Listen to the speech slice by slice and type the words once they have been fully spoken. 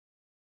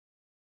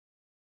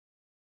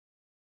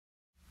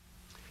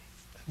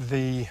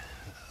The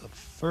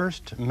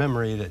first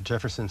memory that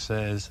Jefferson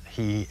says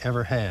he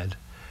ever had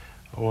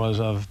was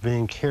of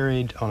being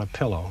carried on a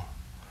pillow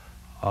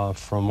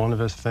from one of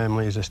his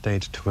family's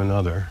estates to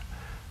another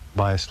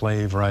by a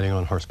slave riding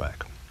on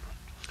horseback.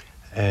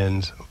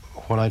 And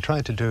what I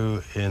tried to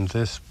do in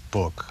this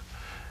book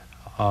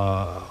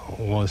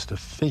was to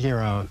figure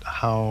out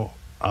how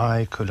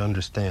I could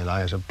understand,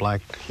 I as a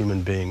black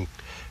human being,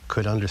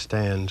 could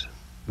understand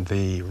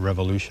the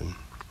revolution,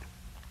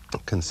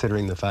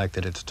 considering the fact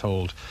that it's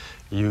told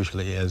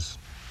usually as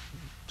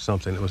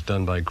something that was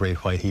done by great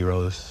white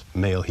heroes,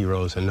 male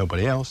heroes, and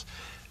nobody else,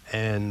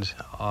 and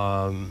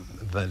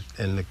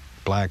the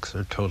blacks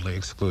are totally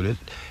excluded,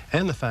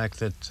 and the fact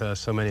that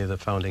so many of the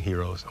founding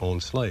heroes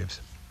owned slaves.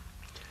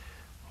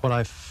 What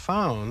I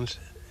found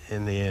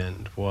in the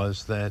end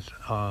was that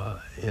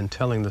in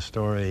telling the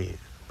story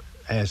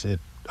as it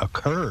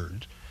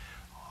occurred,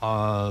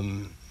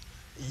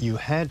 you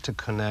had to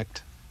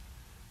connect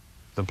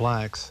the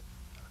blacks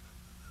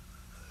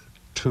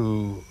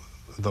to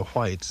the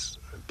whites,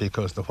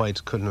 because the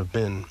whites couldn't have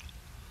been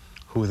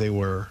who they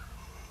were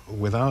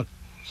without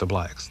the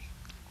blacks,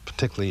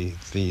 particularly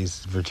these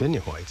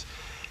Virginia whites.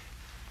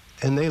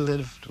 And they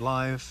lived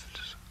lives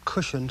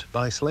cushioned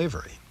by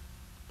slavery.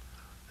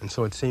 And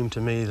so it seemed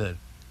to me that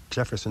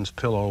Jefferson's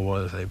pillow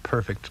was a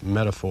perfect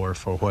metaphor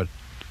for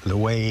the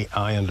way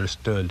I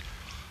understood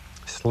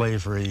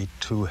slavery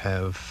to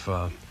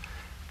have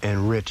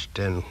enriched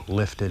and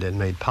lifted and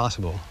made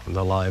possible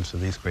the lives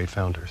of these great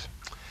founders.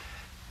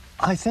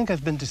 I think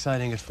I've been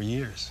deciding it for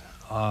years.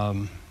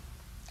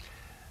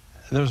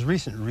 There's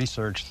recent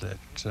research that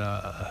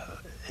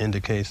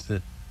indicates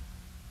that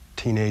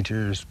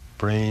teenagers'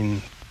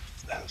 brain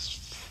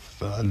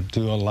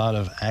do a lot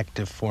of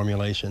active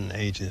formulation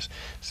ages,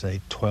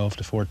 say 12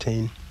 to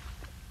 14.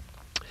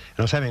 And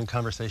I was having a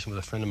conversation with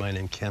a friend of mine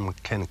named Ken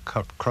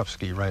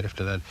Krupski right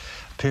after that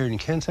period, and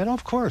Ken said, oh,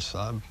 of course,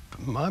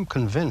 I'm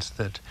convinced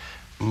that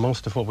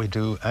most of what we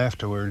do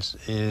afterwards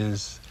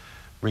is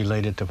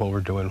related to what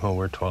we're doing when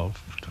we're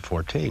 12 to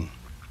 14.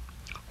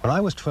 When I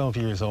was 12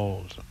 years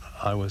old,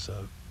 I was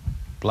a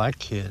black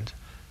kid,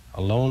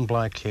 a lone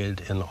black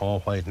kid in the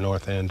all-white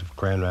north end of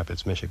Grand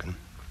Rapids, Michigan.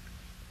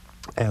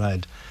 And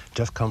I'd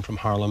just come from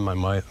Harlem.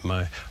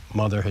 My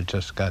mother had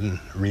just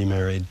gotten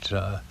remarried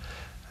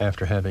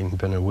after having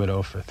been a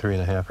widow for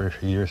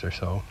 3.5 years or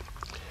so.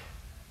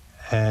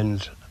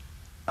 And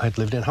I'd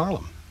lived in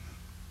Harlem.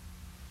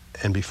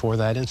 And before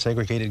that in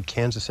segregated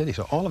Kansas City.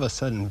 So all of a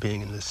sudden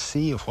being in the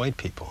sea of white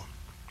people,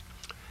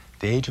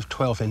 the age of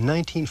 12 in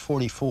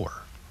 1944,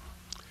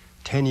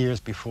 10 years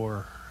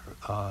before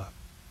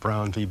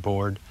Brown v.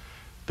 Board,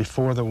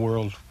 before the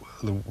World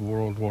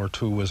War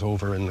II was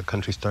over and the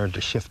country started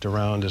to shift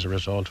around as a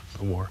result of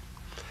the war.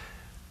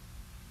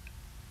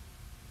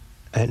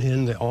 And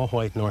in the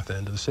all-white north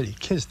end of the city,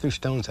 kids threw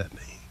stones at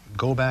me.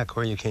 Go back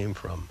where you came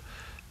from.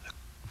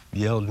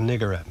 Yelled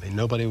nigger at me.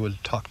 Nobody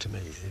would talk to me.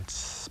 They'd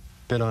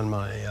spit on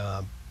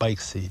my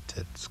bike seat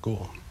at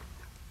school.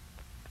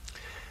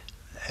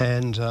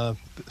 And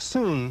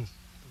soon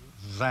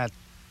that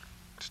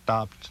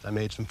stopped. I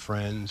made some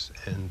friends,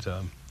 and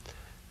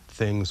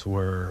things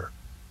were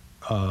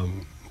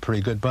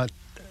pretty good. But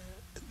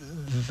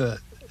that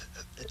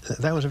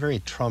was a very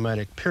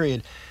traumatic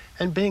period.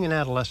 And being an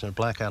adolescent, a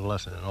black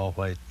adolescent in an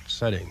all-white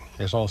setting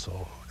is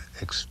also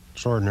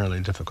extraordinarily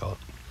difficult.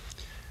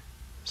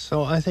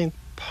 So I think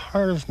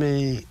part of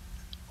me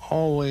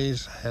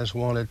always has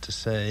wanted to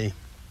say,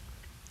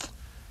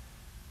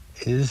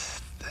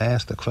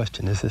 ask the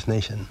question, is this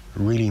nation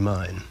really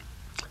mine?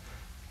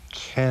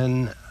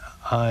 Can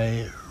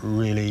I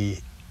really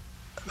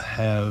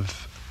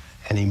have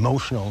an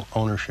emotional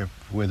ownership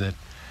with it,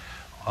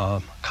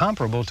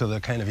 comparable to the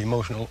kind of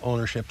emotional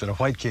ownership that a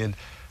white kid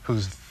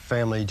whose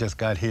family just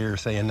got here,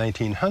 say, in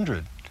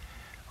 1900,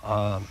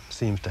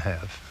 seems to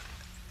have.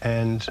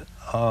 And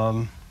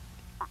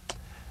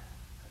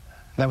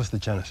that was the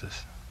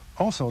genesis.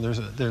 Also,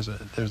 there's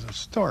a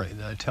story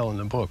that I tell in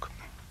the book.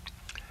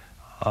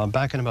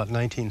 Back in about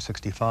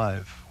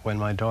 1965, when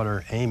my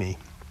daughter Amy,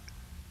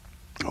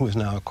 who is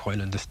now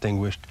quite a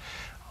distinguished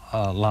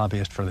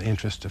lobbyist for the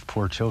interest of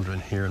poor children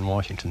here in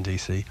Washington,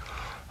 D.C.,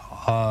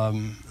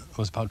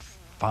 was about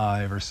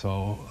 5 or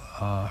so,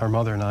 her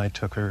mother and I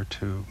took her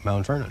to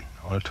Mount Vernon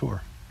on a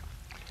tour.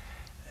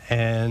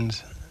 And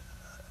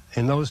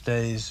in those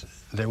days,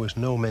 there was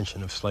no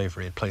mention of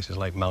slavery at places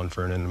like Mount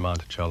Vernon and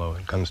Monticello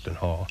and Gunston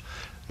Hall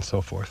and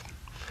so forth.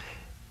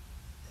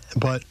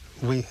 But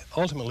we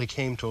ultimately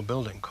came to a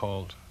building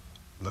called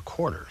the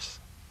Quarters.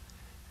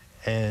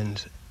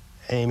 And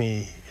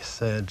Amy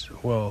said,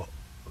 well,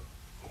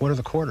 what are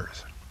the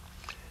quarters?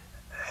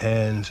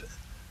 And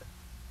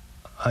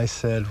I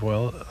said,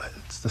 well,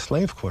 it's the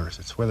slave quarters.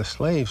 It's where the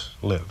slaves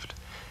lived.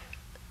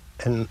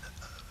 And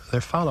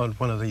there followed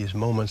one of these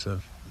moments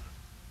of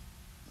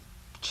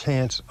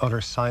chance, utter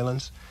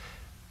silence,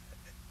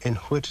 in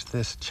which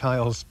this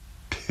child's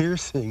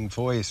piercing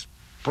voice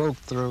broke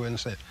through and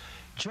said,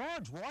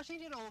 George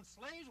Washington owned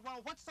slaves?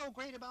 Well, what's so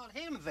great about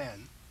him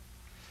then?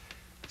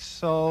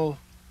 So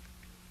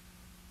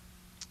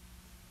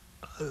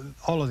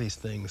all of these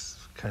things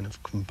kind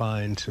of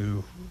combined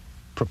to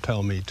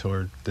propel me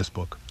toward this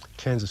book.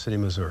 Kansas City,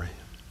 Missouri.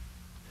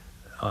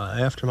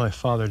 After my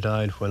father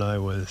died when I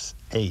was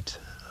 8,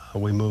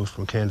 we moved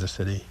from Kansas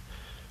City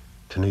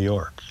to New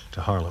York,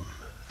 to Harlem,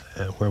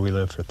 where we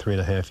lived for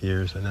 3.5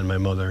 years, and then my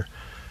mother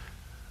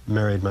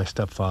married my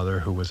stepfather,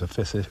 who was a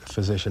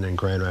physician in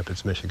Grand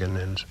Rapids, Michigan,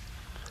 and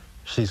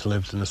she's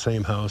lived in the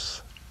same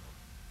house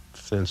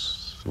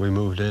since we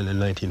moved in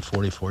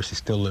 1944. She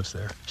still lives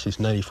there. She's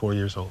 94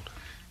 years old.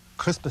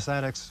 Crispus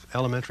Attucks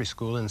Elementary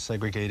School in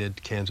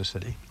segregated Kansas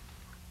City.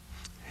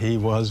 He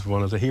was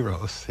one of the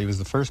heroes. He was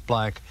the first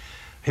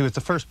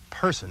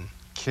person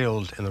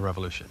killed in the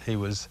Revolution.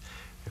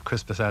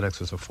 Crispus Attucks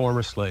was a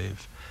former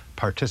slave,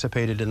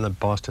 participated in the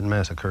Boston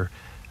Massacre,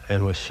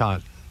 and was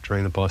shot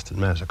during the Boston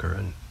Massacre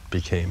and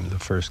became the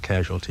first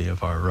casualty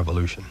of our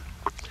revolution.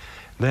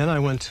 Then I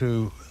went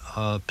to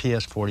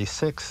PS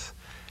 46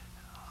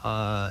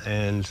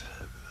 and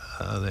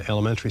the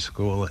elementary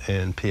school,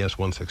 and PS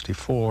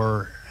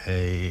 164,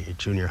 a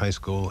junior high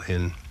school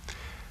in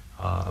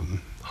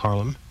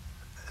Harlem.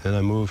 Then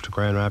I moved to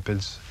Grand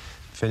Rapids,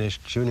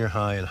 finished junior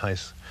high and high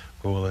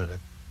school at a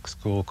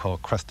school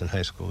called Creston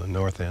High School in the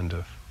north end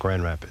of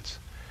Grand Rapids.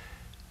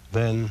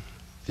 Then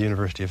the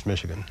University of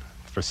Michigan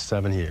for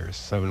 7 years,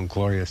 7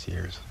 glorious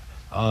years.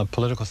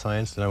 Political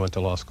science, then I went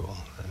to law school.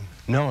 And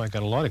no, I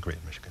got a law degree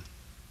in Michigan.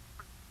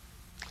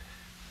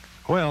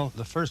 Well,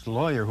 the first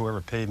lawyer who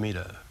ever paid me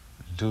to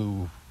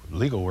do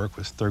legal work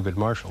was Thurgood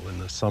Marshall in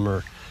the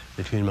summer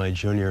between my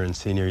junior and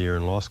senior year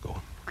in law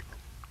school.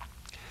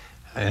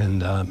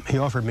 And he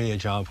offered me a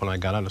job when I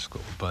got out of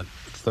school, but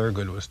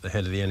Thurgood was the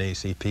head of the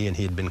NAACP, and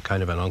he had been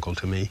kind of an uncle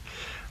to me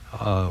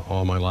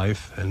all my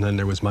life. And then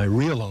there was my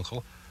real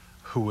uncle,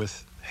 who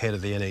was head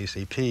of the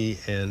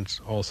NAACP and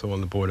also on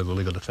the board of the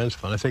Legal Defense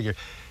Fund. I figured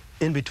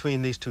in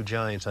between these two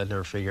giants, I'd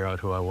never figure out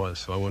who I was.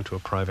 So I went to a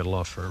private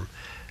law firm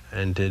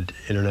and did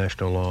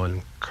international law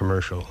and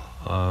commercial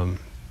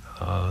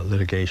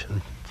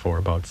litigation for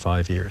about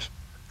 5 years.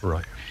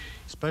 Right.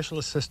 Special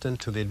assistant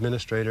to the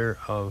administrator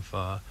of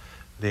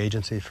the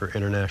Agency for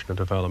International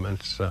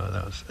Development.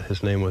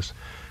 His name was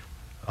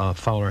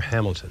Fowler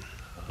Hamilton,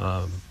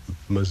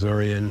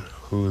 Missourian,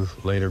 who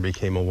later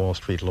became a Wall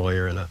Street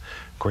lawyer and a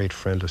great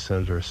friend of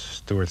Senator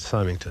Stuart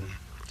Symington.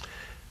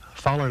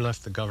 Fowler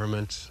left the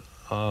government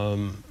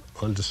on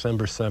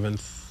December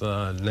 7th,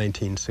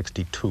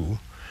 1962,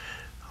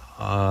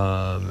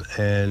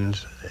 and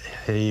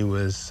he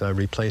was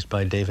replaced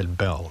by David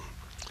Bell,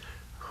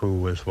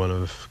 who was one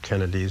of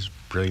Kennedy's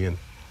brilliant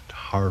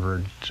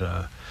Harvard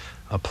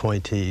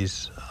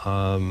appointees,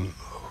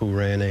 who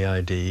ran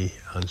AID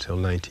until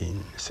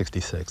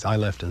 1966. I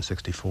left in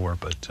 64,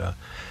 but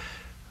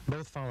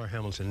both Fowler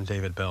Hamilton and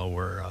David Bell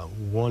were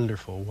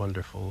wonderful,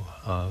 wonderful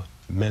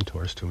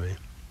mentors to me.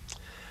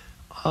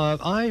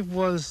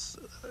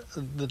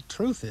 The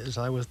truth is,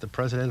 I was the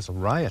president's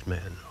riot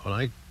man. When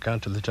I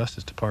got to the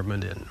Justice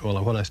Department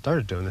when I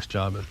started doing this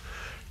job in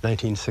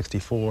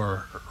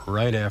 1964,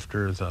 right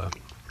after the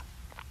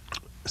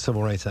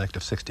Civil Rights Act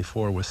of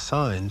 64 was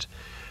signed,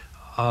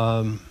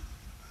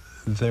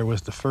 there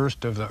was the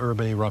first of the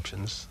urban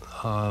eruptions,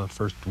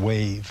 first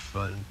wave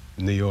in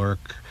New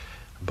York,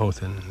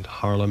 both in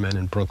Harlem and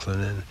in Brooklyn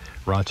and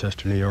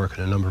Rochester, New York,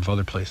 and a number of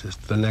other places.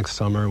 The next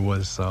summer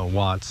was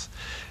Watts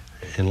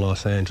in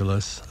Los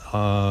Angeles.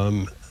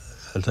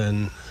 And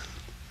then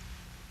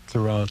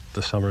throughout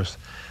the summers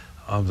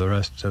of the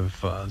rest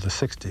of the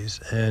 60s.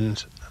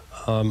 And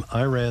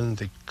I ran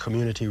the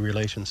Community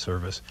Relations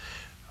Service,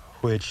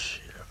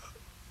 which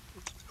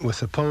was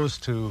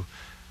supposed to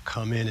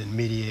come in and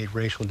mediate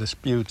racial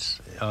disputes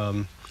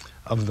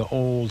of the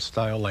old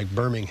style, like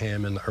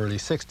Birmingham in the early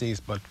 60s,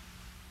 but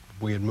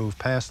we had moved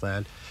past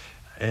that.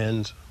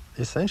 And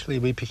essentially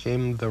we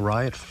became the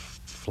riot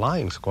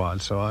flying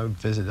squad. So I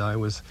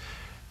was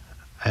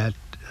at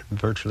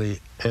virtually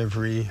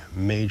every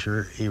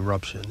major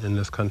eruption in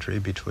this country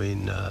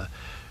between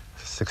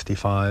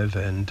 65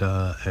 and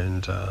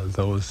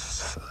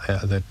those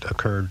that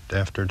occurred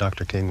after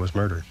Dr. King was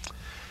murdered.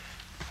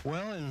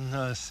 Well,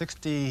 in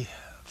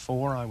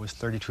 64, I was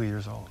 32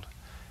 years old.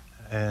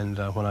 And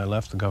when I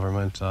left the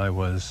government,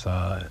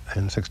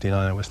 in 69,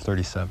 I was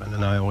 37.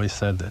 And I always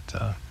said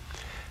that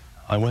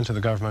I went to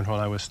the government when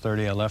I was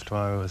 30, I left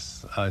when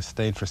I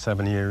stayed for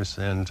 7 years,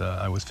 and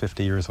I was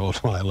 50 years old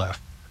when I left.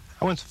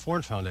 I went to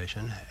Ford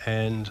Foundation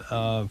and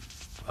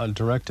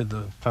directed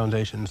the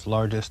foundation's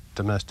largest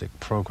domestic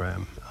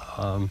program.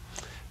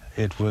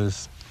 It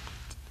was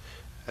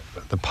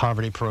the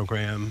poverty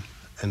program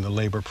and the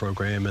labor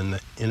program and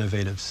the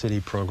innovative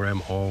city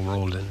program all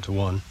rolled into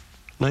one.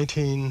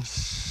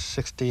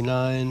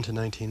 1969 to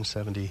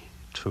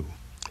 1972.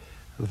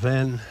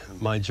 Then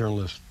my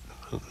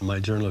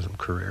journalism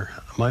career.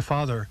 My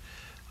father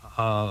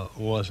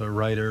was a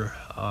writer,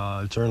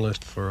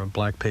 journalist for a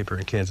black paper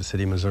in Kansas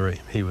City,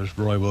 Missouri. He was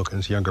Roy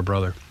Wilkins' younger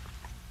brother.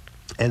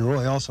 And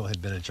Roy also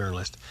had been a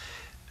journalist.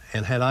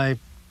 And had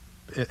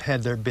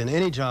there been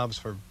any jobs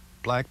for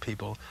black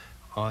people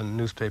on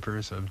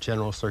newspapers of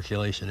general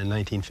circulation in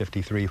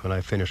 1953 when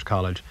I finished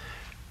college,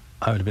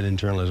 I would have been in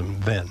journalism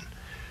then.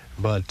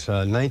 But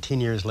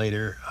 19 years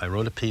later, I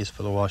wrote a piece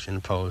for the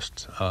Washington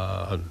Post,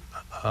 an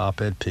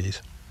op-ed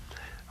piece,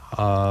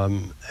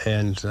 and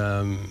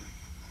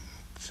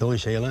Philly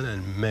Shalin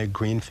and Meg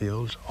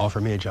Greenfield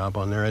offered me a job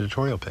on their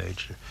editorial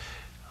page.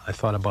 I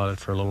thought about it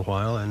for a little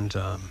while, and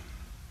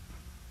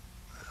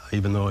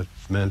even though it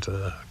meant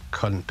a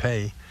cut in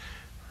pay,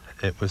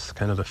 it was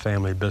kind of a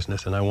family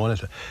business, and I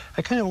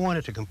kind of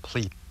wanted to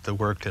complete the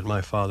work that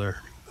my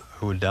father,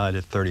 who had died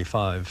at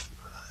 35,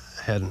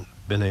 hadn't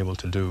been able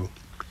to do.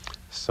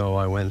 So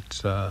I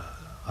worked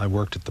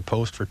at the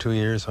Post for 2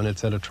 years on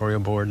its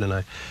editorial board, and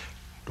I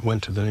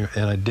went to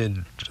and I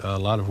did a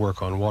lot of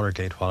work on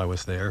Watergate while I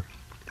was there.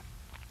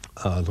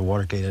 The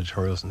Watergate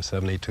editorials in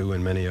 '72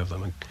 and many of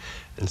them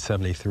in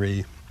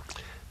 '73.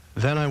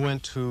 Then I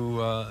went to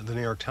the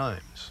New York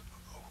Times,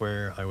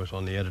 where I was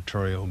on the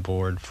editorial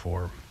board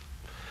for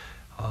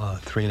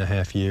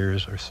 3.5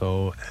 years or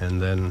so, and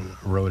then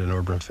wrote an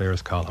urban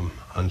affairs column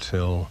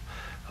until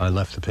I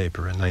left the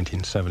paper in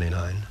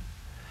 1979.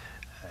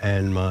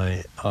 And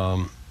my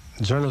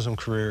journalism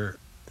career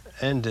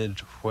ended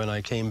when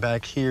I came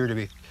back here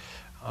to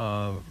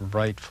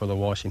write for the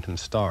Washington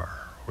Star,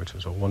 which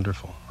was a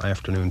wonderful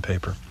afternoon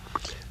paper.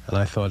 And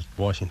I thought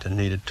Washington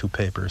needed 2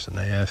 papers, and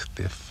they asked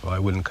if I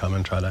wouldn't come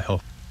and try to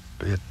help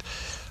it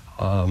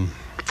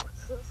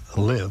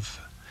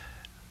live.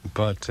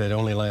 But it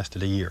only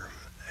lasted a year.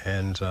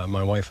 And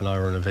my wife and I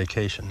were on a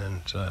vacation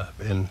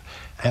in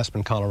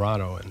Aspen,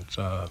 Colorado. And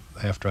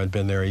after I'd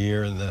been there a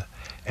year, and the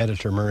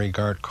editor, Murray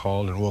Gart,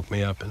 called and woke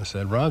me up and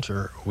said,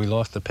 "Roger, we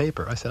lost the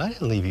paper." I said, "I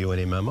didn't leave you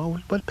any memo.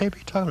 What paper are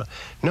you talking about?"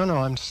 No,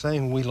 I'm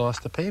saying we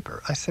lost the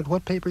paper." I said,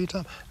 "What paper are you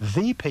talking about?"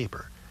 "The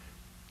paper.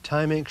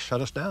 Time Inc.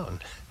 shut us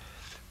down."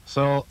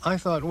 So I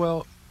thought,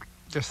 well,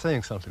 they're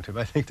saying something to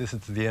me. I think this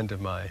is the end of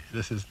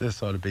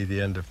this ought to be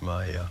the end of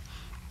my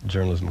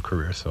journalism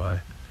career. So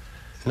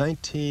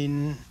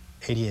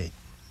 1988,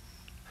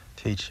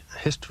 teach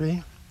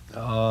history,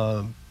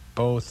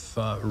 both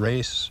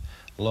race,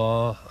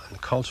 law, and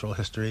cultural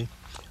history.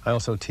 I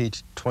also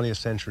teach 20th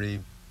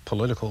century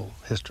political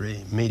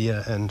history,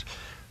 media, and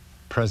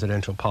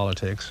presidential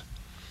politics.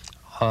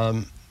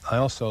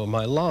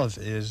 My love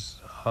is,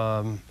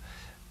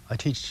 I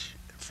teach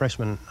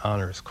freshman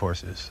honors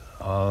courses,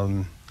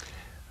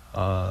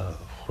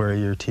 where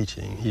you're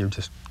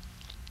just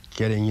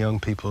getting young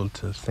people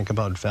to think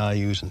about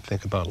values and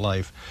think about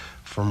life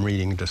from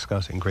reading and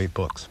discussing great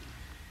books.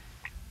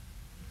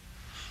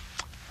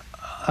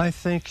 I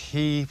think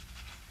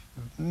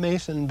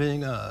Mason,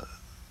 being a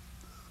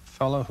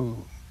fellow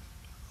who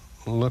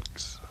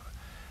looked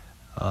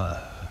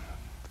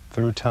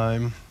through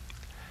time,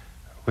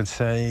 would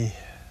say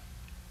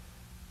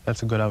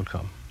that's a good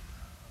outcome.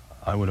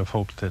 I would have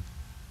hoped that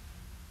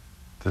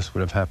this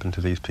would have happened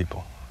to these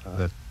people,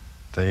 that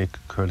they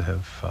could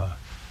have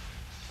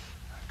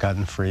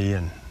gotten free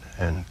and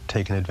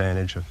taken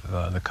advantage of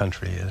the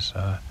country as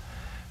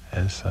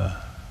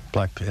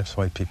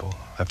white people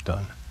have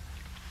done.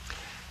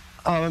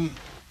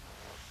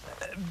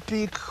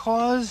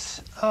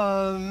 Because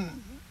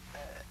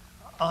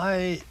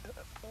I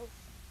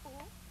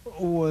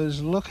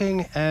was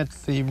looking at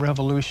the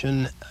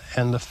Revolution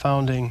and the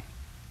founding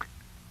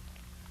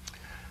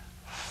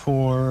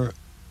for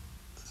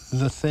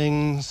the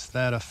things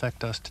that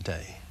affect us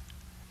today.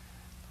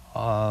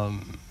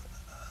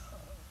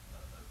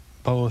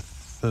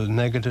 Both the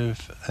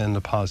negative and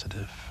the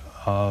positive.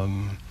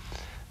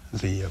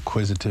 The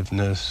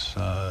acquisitiveness,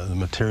 the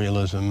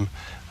materialism,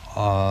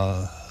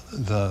 the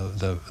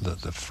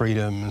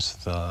freedoms,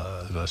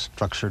 the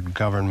structured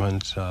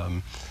government,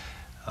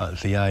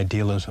 the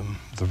idealism,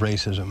 the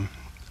racism.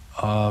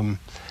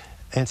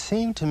 It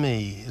seemed to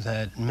me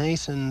that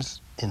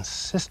Mason's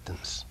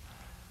insistence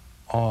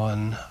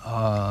on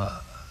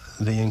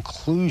the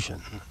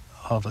inclusion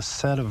of a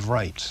set of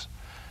rights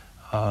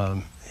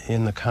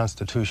in the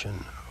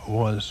Constitution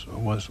was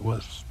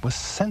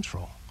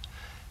central,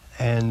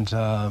 and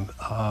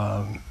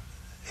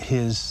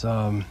his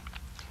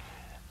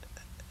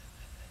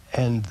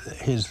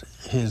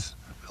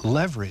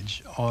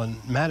leverage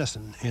on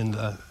Madison in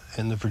the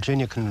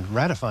Virginia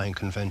ratifying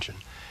convention,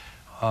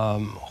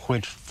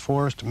 which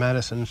forced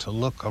Madison to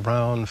look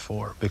around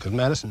because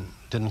Madison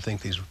didn't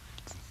think these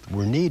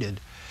were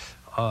needed,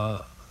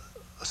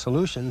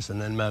 solutions,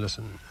 and then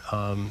Madison,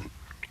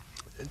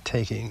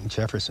 taking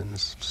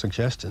Jefferson's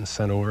suggestions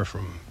sent over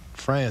from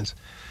France,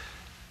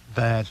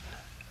 that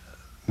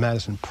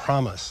Madison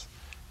promised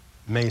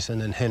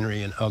Mason and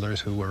Henry and others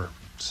who were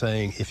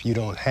saying, if you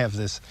don't have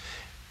this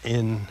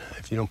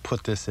if you don't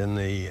put this in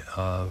the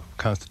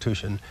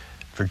Constitution,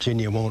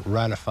 Virginia won't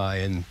ratify,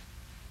 and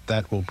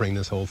that will bring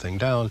this whole thing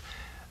down.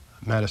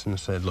 Madison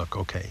said, look,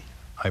 okay,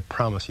 I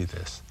promise you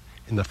this.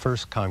 In the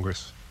first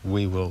Congress,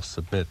 we will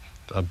submit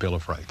a Bill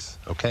of Rights,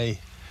 okay?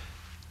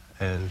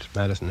 And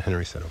Madison and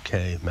Henry said,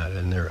 okay.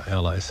 And their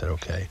allies said,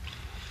 okay.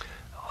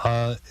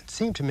 It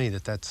seemed to me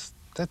that that's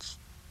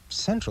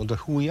central to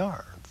who we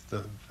are.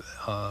 The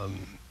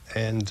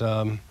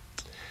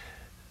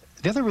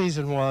other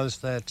reason was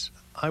that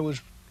I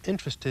was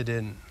interested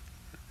in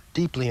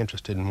deeply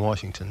interested in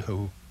Washington,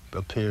 who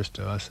appears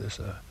to us as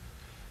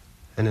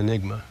an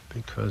enigma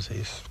because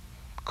he's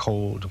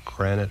cold,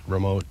 granite,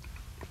 remote.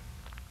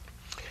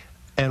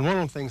 And one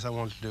of the things I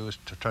wanted to do is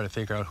to try to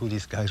figure out who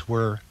these guys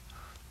were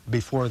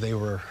before they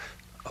were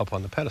up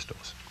on the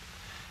pedestals.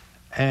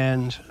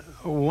 And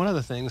one of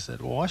the things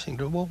that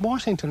Washington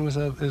was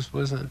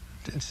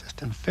it's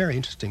just a very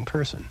interesting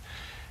person.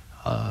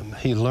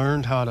 He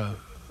learned how to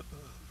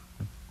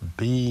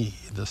be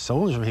the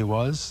soldier he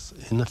was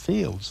in the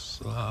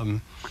fields,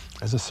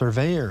 as a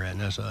surveyor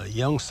and as a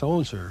young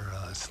soldier,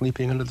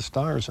 sleeping under the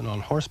stars and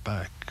on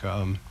horseback.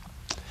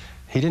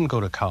 He didn't go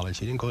to college.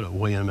 He didn't go to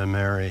William and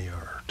Mary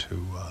or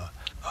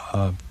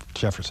to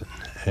Jefferson.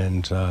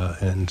 And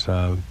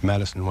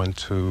Madison went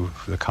to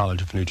the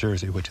College of New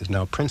Jersey, which is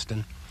now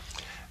Princeton.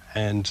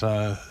 And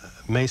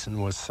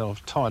Mason was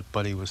self-taught,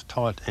 but he was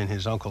taught in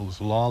his uncle's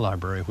law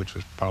library, which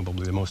was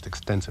probably the most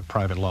extensive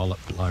private law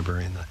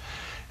library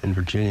in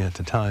Virginia at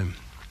the time.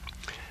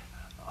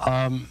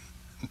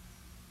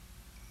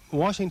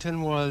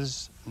 Washington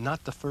was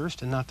not the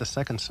first and not the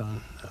second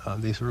son.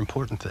 These are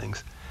important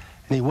things.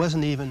 And he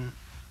wasn't even,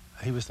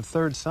 he was the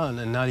third son,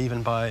 and not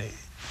even by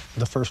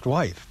the first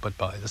wife, but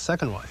by the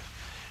second wife.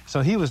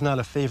 So he was not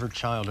a favored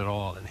child at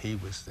all, and he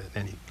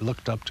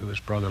looked up to his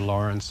brother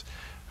Lawrence,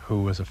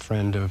 who was a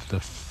friend of the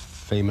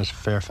famous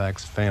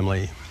Fairfax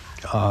family,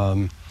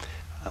 and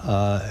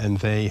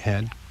they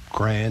had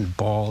grand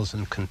balls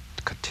and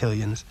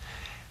cotillions,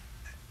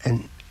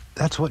 and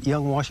that's what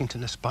young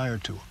Washington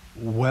aspired to: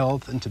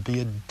 wealth, and to be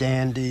a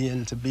dandy,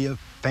 and to be a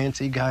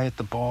fancy guy at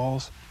the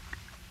balls.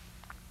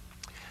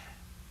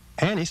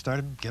 And he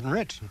started getting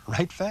rich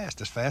right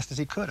fast as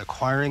he could,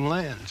 acquiring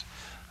land.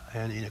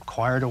 And he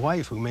acquired a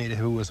wife who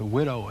was a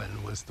widow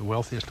and was the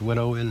wealthiest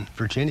widow in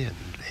Virginia.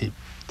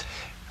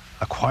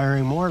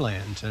 Acquiring more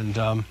land.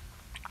 And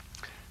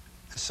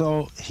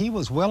so he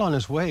was well on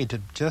his way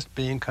to just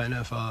being kind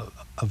of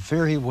a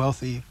very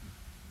wealthy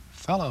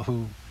fellow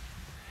who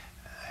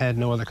had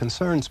no other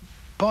concerns.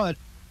 But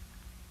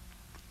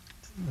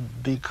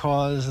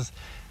because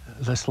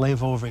the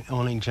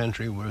slave-owning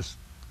gentry was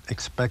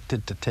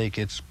expected to take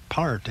its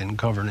part in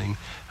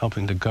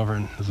helping to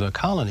govern the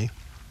colony,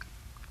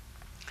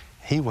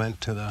 he went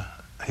to the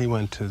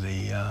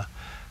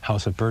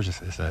House of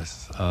Burgesses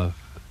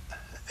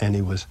and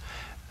he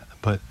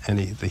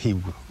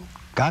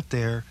got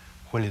there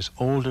when his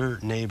older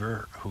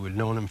neighbor, who had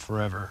known him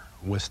forever,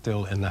 was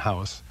still in the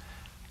house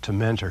to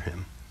mentor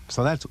him.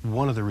 So that's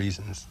one of the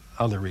reasons.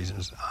 Other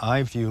reasons,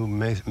 I view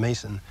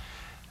Mason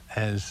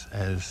as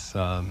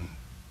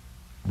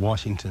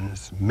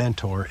Washington's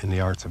mentor in the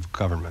arts of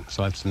government.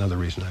 So that's another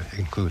reason I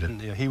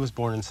included. He was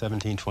born in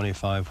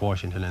 1725,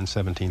 Washington in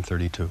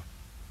 1732.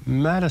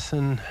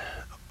 Madison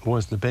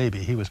was the baby.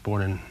 He was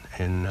born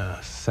in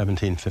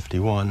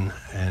 1751,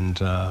 and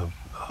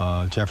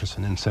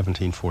Jefferson in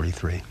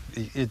 1743.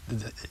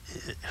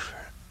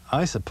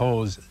 I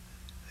suppose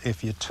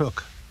if you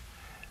took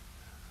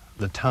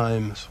the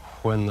times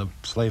when the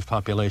slave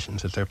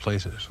populations at their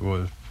places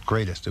were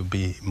greatest, it would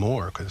be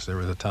more, because there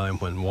was a time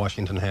when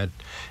Washington had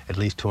at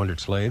least 200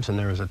 slaves, and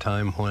there was a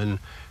time when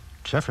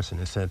Jefferson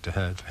is said to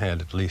have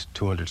had at least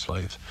 200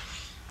 slaves.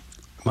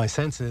 My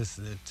sense is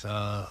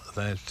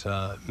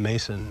that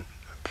Mason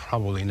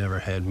probably never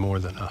had more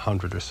than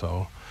 100 or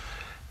so.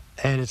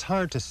 And it's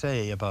hard to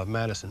say about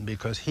Madison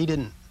because he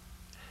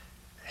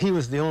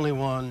was the only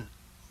one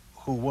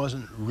who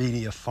wasn't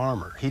really a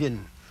farmer. He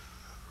didn't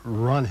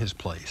run his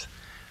place.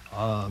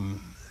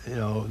 You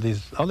know,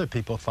 these other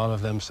people thought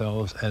of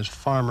themselves as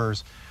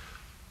farmers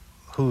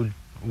who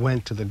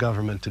went to the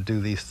government to do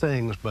these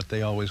things, but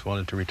they always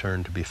wanted to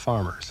return to be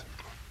farmers.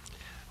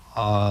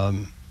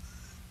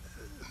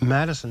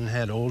 Madison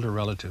had older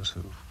relatives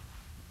who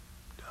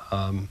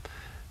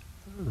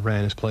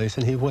ran his place,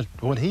 and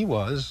what he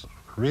was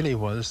really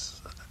was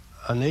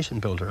a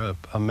nation builder,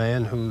 a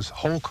man whose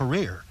whole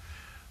career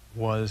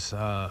was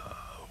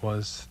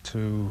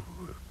to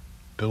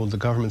build the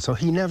government. So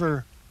he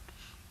never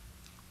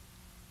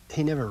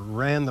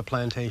ran the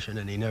plantation,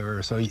 and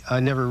I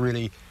never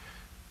really,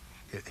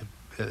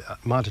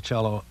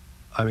 Montpelier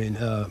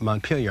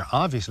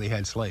obviously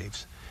had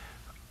slaves,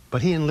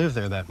 but he didn't live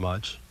there that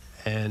much,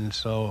 and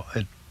so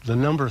the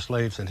number of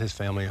slaves that his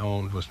family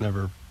owned was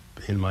never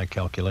in my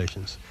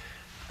calculations.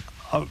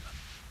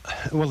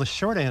 Well, the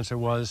short answer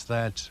was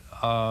that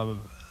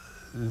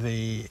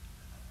the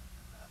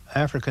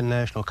African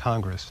National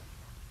Congress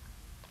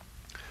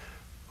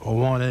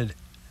wanted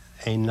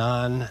a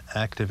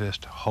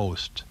non-activist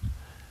host,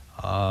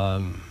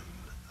 and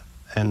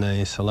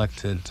they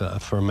selected,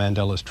 for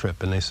Mandela's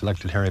trip, and they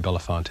selected Harry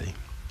Belafonte.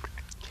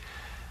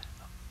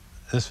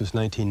 This was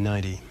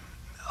 1990.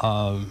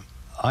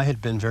 I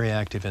had been very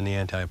active in the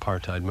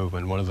anti-apartheid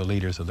movement, one of the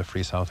leaders of the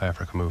Free South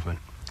Africa movement.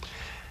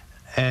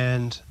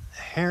 And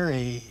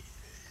Harry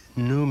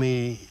knew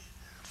me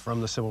from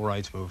the civil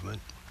rights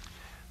movement.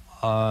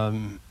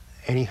 And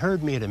he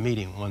heard me at a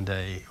meeting one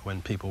day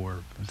when people were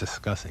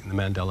discussing the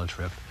Mandela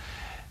trip.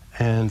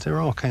 And there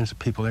were all kinds of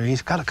people there.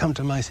 He's got to come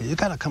to my city. You've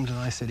got to come to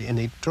my city. And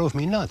they drove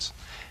me nuts.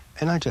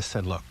 And I just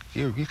said, look,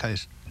 you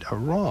guys are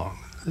wrong.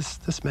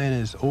 This man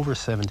is over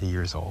 70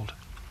 years old.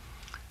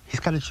 He's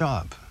got a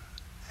job,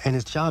 and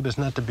his job is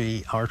not to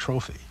be our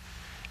trophy.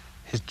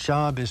 His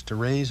job is to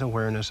raise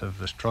awareness of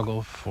the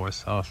struggle for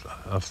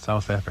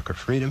South Africa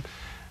freedom,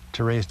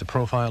 to raise the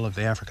profile of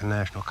the African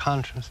National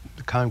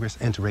Congress,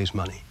 and to raise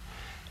money.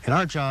 And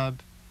our job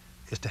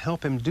is to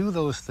help him do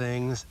those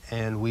things,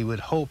 and we would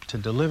hope to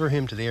deliver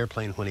him to the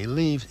airplane when he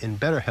leaves in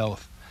better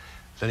health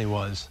than he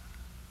was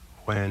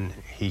when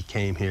he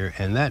came here.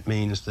 And that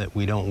means that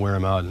we don't wear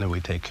him out and that we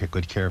take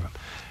good care of him.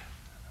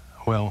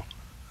 Well,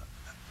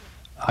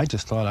 I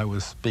just thought I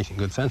was speaking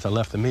good sense. I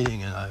left the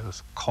meeting, and I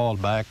was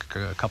called back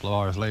a couple of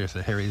hours later,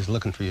 said, Harry, he's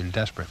looking for you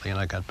desperately. And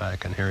I got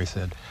back, and Harry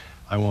said,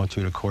 I want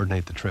you to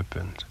coordinate the trip.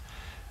 And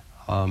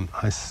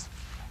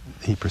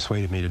he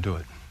persuaded me to do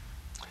it.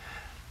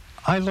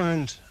 I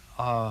learned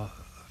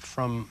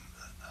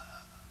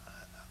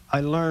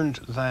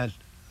that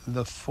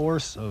the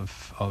force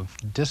of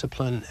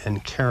discipline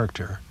and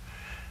character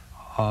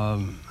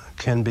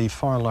can be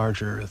far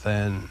larger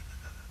than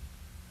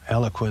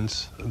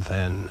eloquence,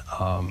 than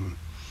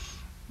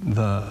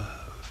the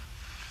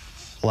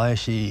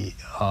flashy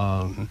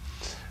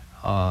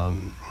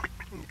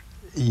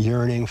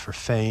yearning for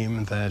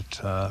fame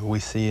that we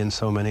see in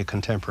so many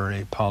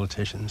contemporary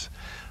politicians,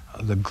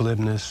 the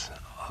glibness.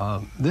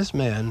 This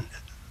man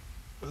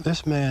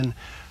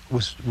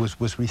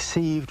was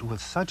received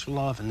with such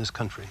love in this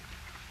country.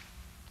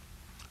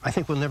 I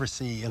think we'll never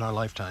see in our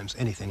lifetimes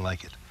anything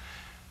like it.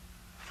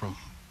 From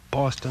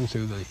Boston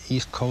through the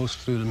East Coast,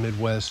 through the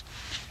Midwest,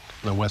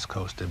 the West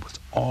Coast, it was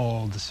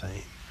all the same.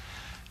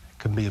 It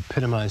can be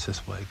epitomized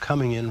this way.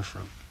 Coming in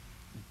from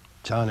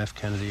John F.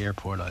 Kennedy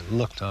Airport, I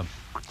looked up.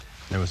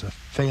 There was a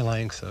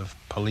phalanx of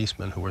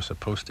policemen who were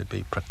supposed to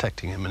be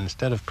protecting him, and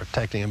instead of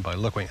protecting him by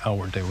looking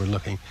outward, they were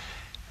looking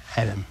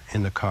at him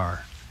in the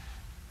car.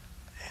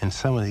 And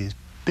some of these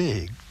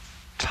big,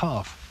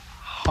 tough,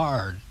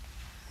 hard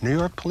New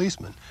York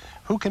policemen,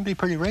 who can be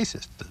pretty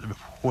racist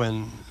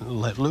when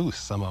let loose,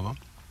 some of them,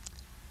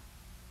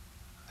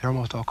 they're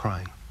almost all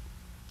crying.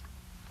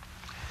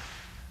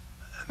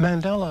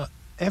 Mandela,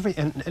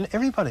 and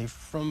everybody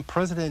from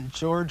President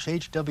George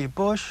H.W.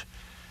 Bush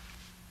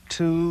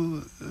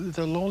to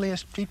the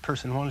lowliest street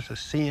person wanted to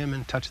see him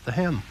and touch the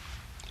hem.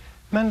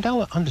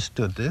 Mandela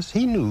understood this.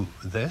 He knew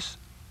this,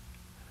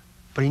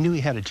 but he knew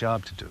he had a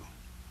job to do.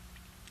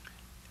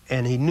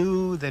 And he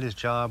knew that his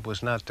job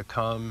was not to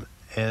come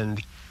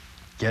and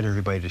get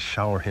everybody to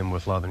shower him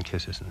with love and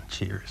kisses and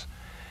cheers.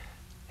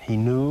 He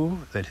knew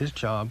that his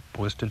job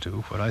was to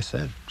do what I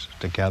said,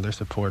 to gather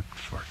support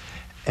for.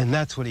 And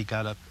that's what he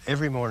got up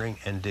every morning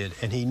and did.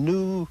 And he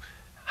knew,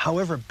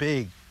 however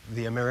big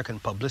the American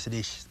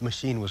publicity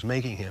machine was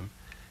making him,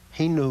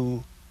 he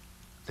knew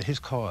that his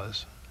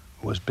cause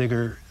was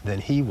bigger than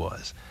he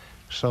was,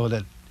 so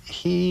that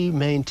he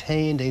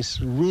maintained a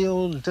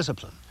real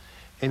discipline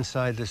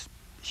inside this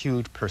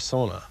huge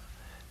persona.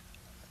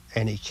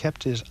 And he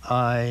kept his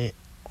eye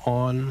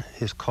on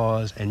his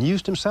cause and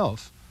used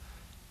himself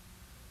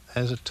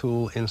as a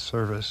tool in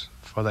service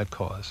for that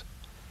cause.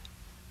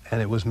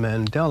 And it was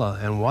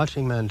Mandela and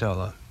watching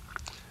Mandela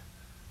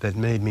that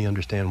made me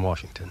understand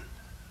Washington.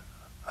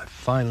 I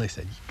finally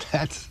said,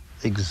 that's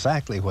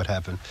exactly what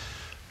happened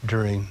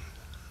during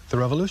the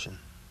revolution,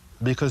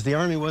 because the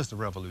army was the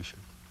revolution.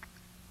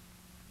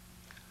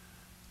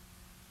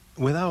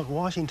 Without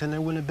Washington,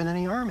 there wouldn't have been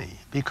any army,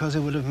 because it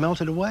would have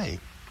melted away.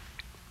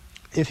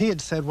 If he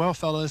had said, well,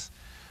 fellas,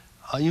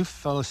 you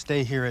fellas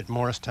stay here at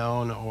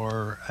Morristown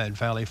or at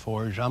Valley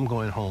Forge, I'm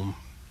going home,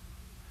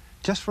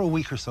 just for a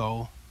week or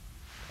so,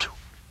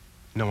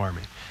 no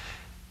army.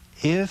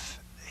 If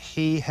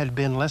he had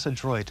been less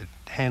adroit at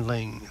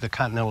handling the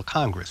Continental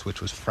Congress,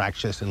 which was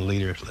fractious and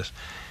leaderless,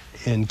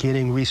 and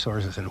getting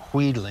resources and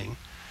wheedling,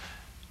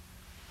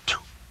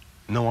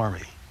 no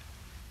army,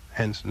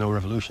 hence no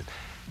revolution.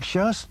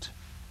 Just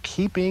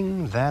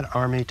keeping that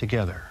army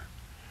together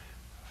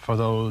for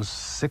those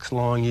 6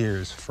 long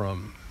years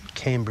from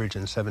Cambridge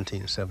in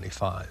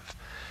 1775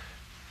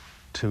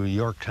 to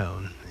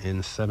Yorktown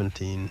in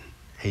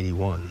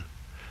 1781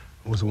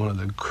 was one of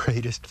the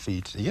greatest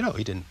feats. You know,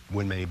 he didn't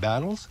win many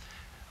battles,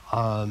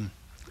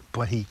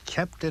 but he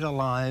kept it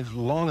alive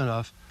long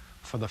enough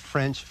for the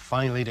French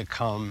finally to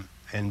come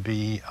and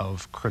be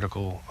of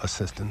critical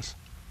assistance.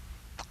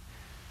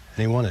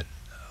 And he won it.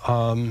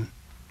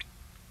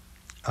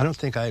 I don't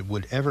think I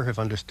would ever have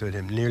understood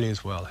him nearly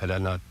as well had I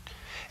not.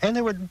 And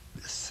there were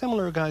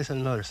similar guys in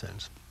another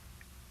sense.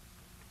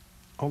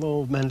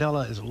 Although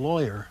Mandela is a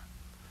lawyer,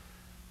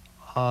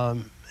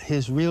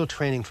 his real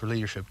training for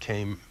leadership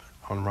came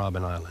on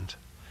Robben Island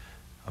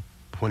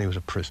when he was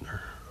a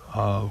prisoner,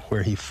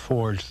 where he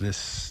forged this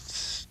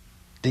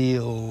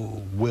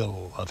steel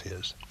will of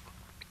his.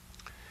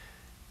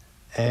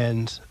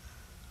 And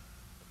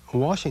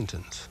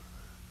Washington's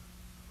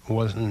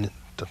wasn't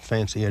a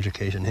fancy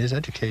education. His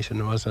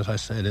education was, as I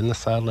said, in the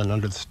saddle and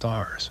under the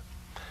stars.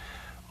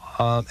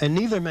 And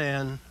neither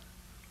man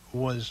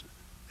was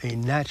a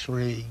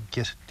naturally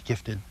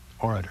gifted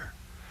orator.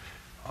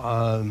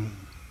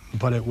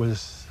 But it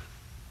was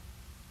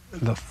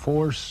the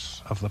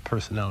force of the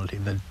personality,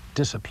 the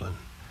discipline,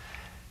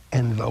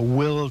 and the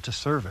will to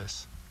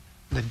service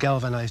that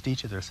galvanized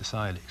each of their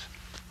societies.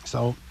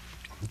 So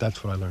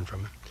that's what I learned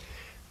from it.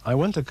 I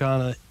went to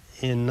Ghana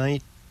in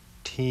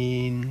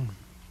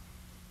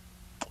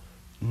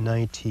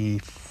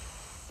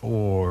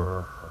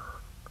 1994,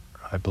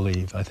 I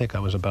believe. I think I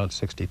was about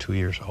 62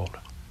 years old.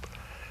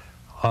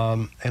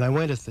 And I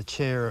went as the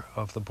chair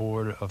of the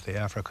board of the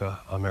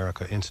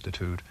Africa-America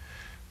Institute,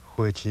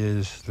 which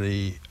is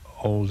the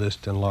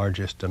oldest and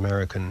largest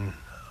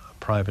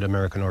private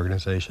American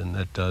organization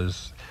that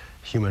does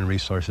human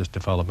resources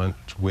development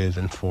with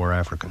and for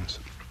Africans.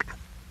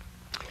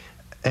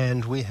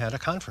 And we had a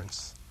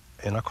conference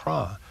in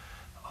Accra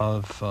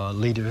of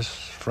leaders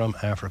from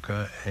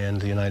Africa and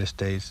the United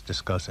States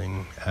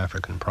discussing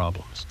African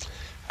problems.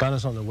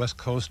 Ghana's on the west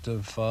coast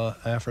of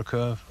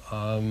Africa,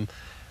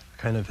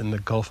 kind of in the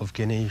Gulf of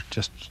Guinea,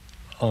 just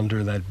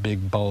under that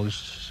big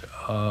bulge.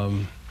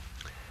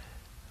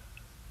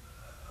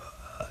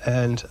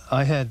 And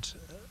I had,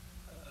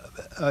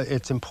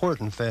 it's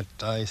important that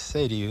I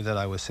say to you that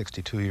I was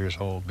 62 years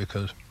old,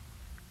 because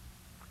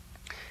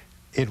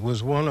it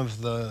was one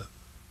of the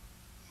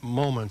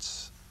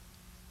moments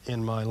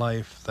in my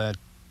life that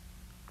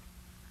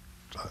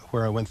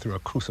where I went through a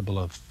crucible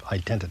of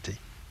identity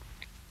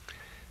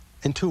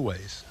in two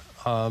ways.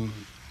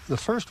 The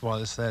first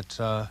was that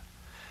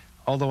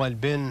although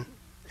I'd been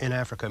in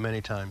Africa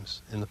many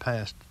times in the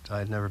past,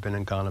 I'd never been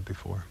in Ghana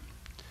before.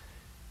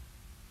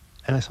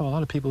 And I saw a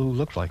lot of people who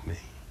looked like me.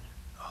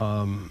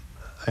 And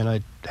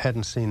I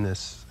hadn't seen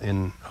this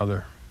in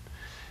other.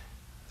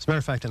 As a matter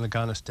of fact, in the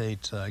Ghana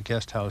State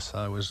guest house,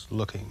 I was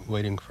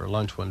waiting for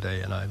lunch one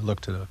day, and I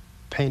looked at a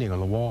painting on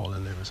the wall,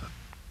 and there was a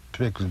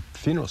big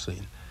funeral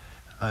scene.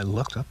 I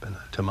looked up, and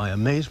to my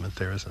amazement,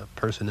 there was a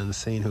person in the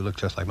scene who looked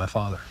just like my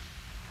father.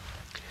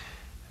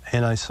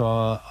 And I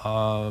saw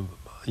a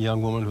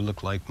young woman who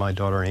looked like my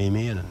daughter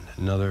Amy, and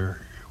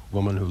another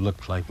woman who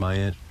looked like my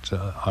aunt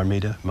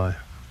Armida, my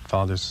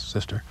father's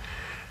sister.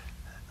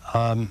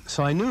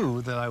 So I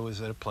knew that I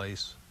was at a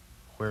place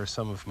where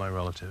some of my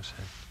relatives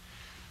had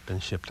been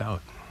shipped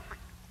out.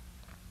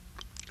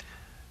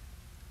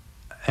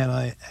 And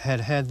I had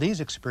had these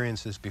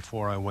experiences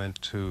before I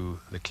went to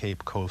the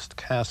Cape Coast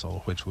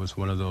Castle, which was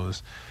one of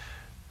those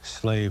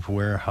slave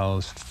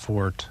warehouse,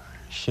 fort,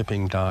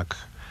 shipping dock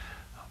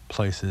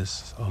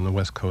places on the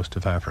west coast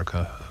of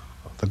Africa,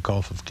 the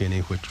Gulf of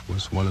Guinea, which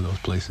was one of those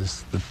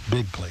places, the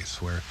big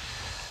place where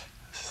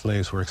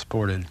slaves were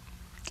exported.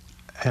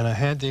 And I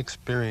had the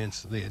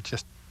experience, the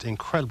just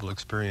incredible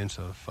experience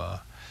of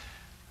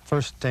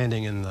first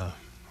standing in the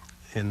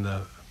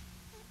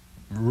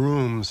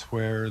rooms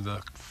where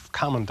the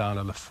commandant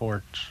of the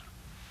fort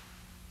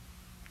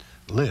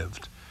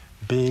lived,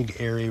 big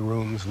airy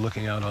rooms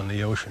looking out on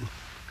the ocean,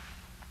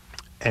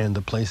 and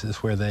the places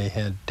where they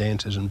had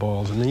dances and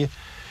balls. And then you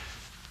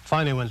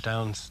finally went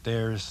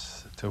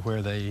downstairs to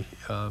where they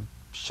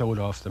showed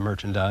off the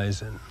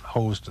merchandise and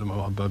hosed them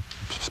off,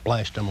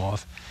 splashed them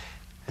off,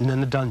 and then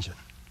the dungeon.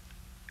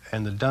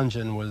 And the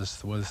dungeon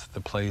was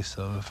the place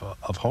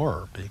of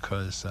horror,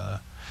 because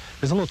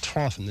there's a little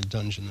trough in the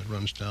dungeon that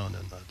runs down,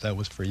 and that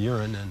was for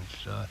urine. And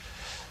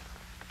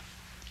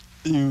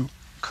you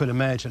could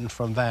imagine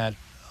from that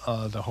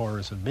the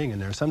horrors of being in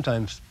there.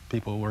 Sometimes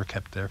people were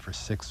kept there for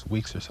 6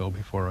 weeks or so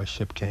before a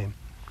ship came,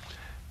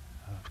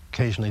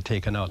 occasionally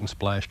taken out and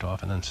splashed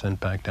off and then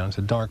sent back down. It's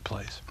a dark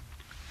place.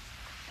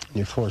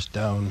 You're forced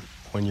down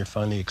when you're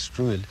finally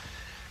extruded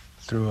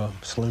through a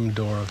slim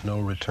door of no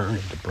return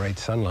into bright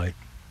sunlight.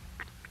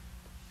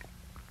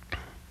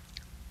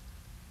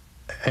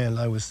 And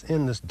I was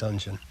in this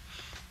dungeon,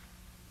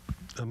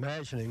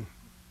 imagining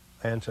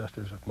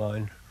ancestors of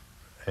mine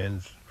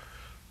and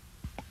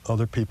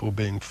other people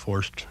being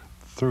forced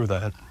through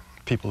that,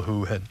 people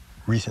who had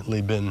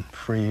recently been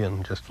free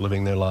and just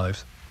living their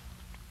lives,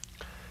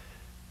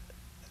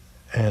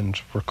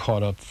 and were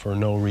caught up for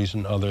no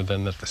reason other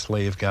than that the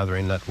slave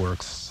gathering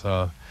networks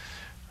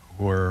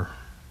were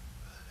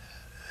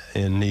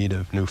in need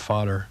of new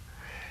fodder,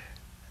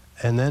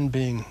 and then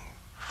being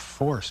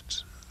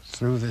forced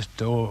through this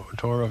door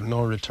of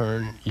no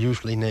return,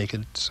 usually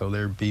naked, so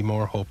they'd be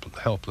more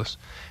helpless,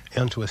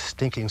 into a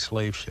stinking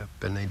slave ship.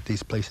 And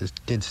these places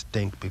did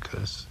stink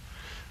because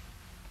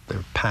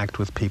they're packed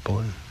with people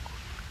and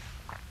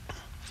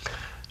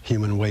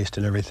human waste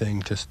and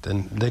everything.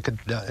 And they could.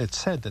 It's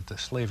said that the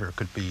slaver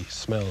could be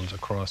smelled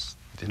across,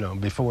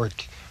 before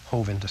it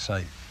hove into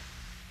sight.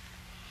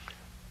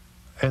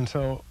 And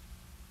so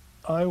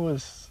I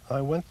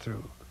went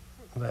through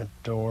that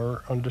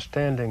door,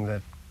 understanding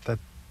that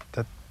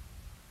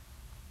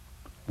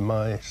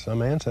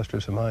some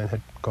ancestors of mine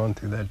had gone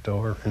through that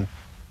door and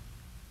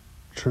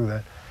through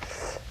that.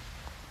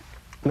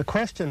 And the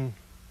question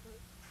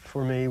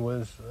for me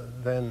was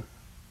then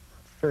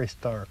very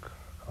stark.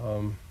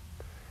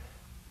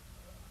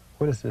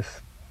 What is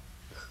this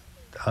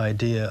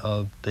idea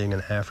of being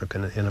an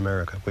African in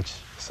America, which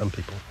some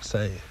people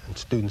say, and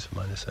students of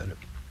mine have said it.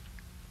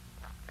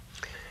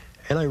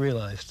 And I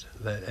realized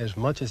that as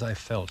much as I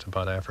felt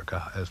about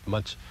Africa, as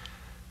much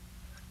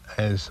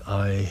as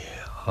I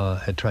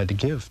had tried to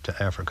give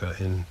to Africa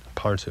in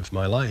parts of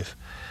my life,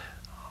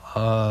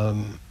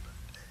 and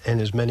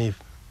as many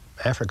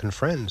African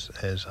friends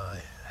as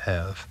I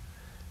have.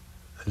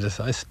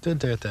 I stood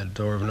there at that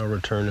door of no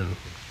return and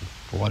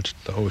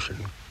watched the ocean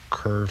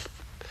curve,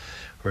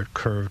 where it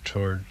curved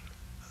toward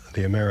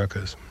the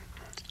Americas.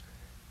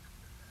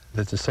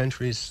 That the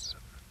centuries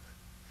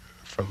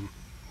from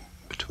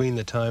between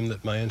the time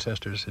that my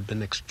ancestors had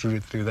been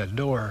extruded through that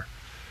door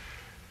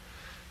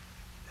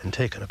and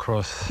taken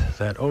across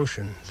that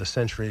ocean, the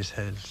centuries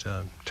had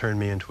turned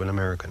me into an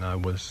American. I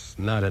was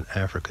not an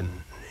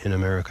African in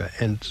America,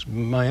 and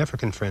my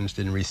African friends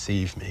didn't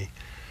receive me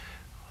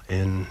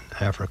in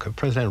Africa.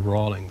 President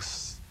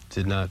Rawlings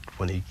did not,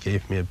 when he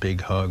gave me a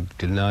big hug,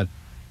 did not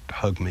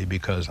hug me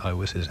because I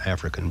was his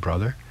African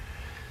brother.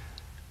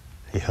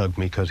 He hugged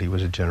me because he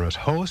was a generous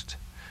host.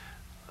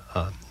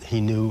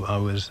 He knew I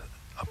was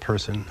a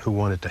person who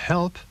wanted to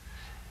help,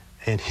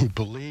 and he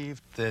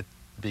believed that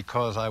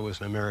because I was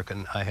an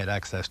American, I had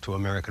access to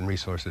American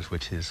resources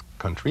which his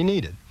country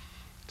needed.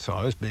 So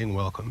I was being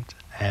welcomed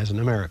as an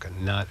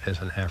American, not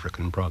as an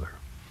African brother.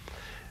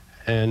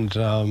 And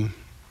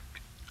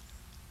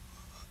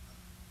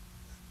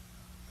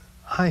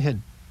I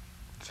had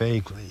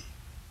vaguely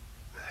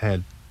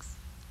had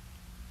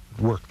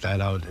worked that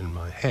out in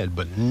my head,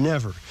 but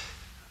never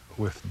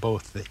with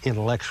both the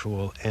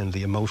intellectual and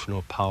the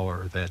emotional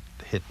power that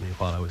hit me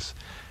while I was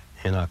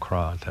in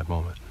Accra at that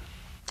moment.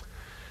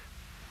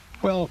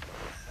 Well,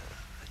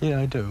 yeah,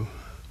 I do.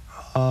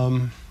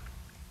 I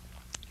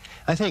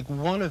think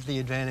one of the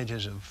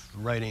advantages of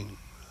writing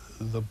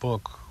the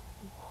book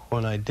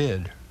when I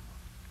did,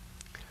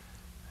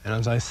 and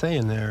as I say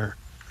in there,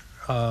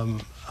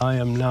 I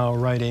am now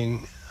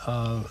writing,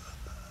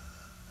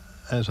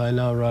 as I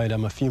now write,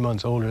 I'm a few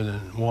months older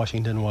than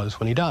Washington was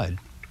when he died.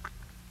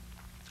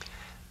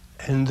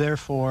 And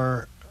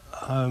therefore,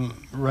 I'm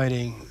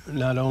writing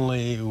not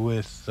only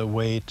with the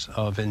weight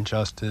of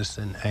injustice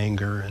and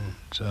anger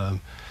and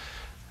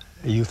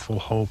youthful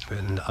hope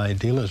and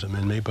idealism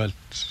in me, but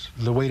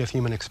the weight of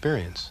human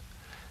experience.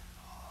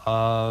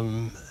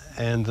 And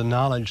the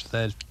knowledge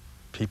that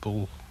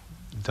people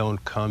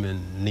don't come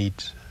in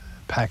neat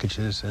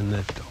packages and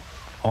that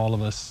all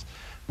of us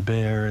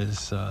bear,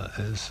 as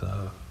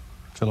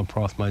Philip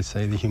Roth might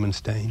say, the human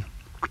stain.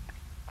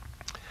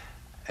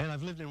 And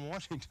I've lived in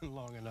Washington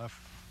long enough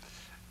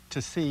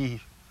to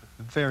see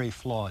very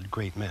flawed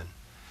great men.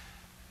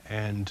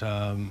 And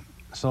I'm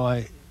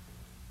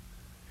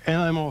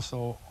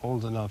also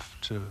old enough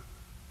to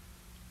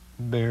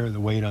bear the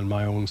weight on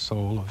my own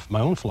soul of my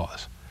own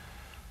flaws,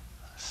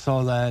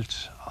 so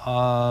that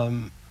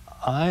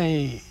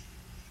I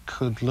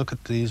could look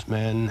at these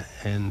men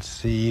and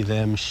see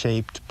them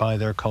shaped by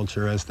their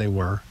culture as they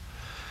were,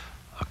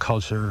 a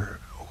culture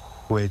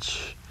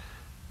which,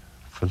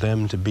 for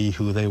them to be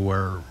who they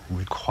were,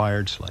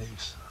 required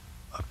slaves,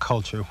 a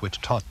culture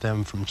which taught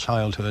them from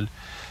childhood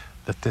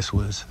that this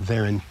was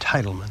their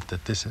entitlement,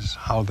 that this is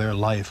how their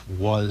life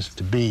was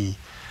to be,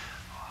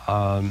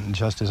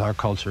 just as our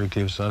culture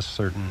gives us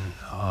certain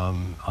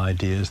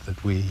ideas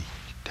that we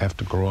have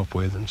to grow up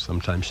with and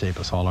sometimes shape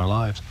us all our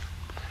lives.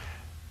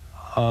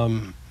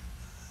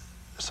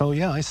 So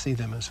yeah, I see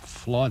them as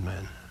flawed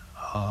men,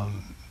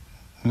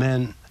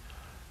 men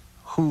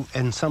who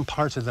in some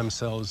parts of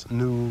themselves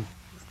knew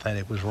that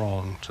it was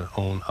wrong to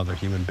own other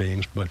human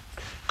beings, but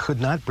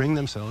could not bring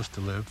themselves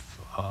to live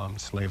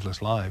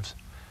slaveless lives,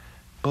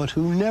 but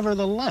who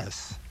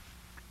nevertheless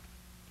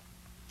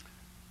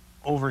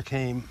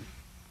overcame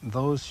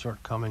those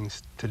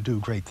shortcomings to do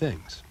great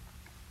things.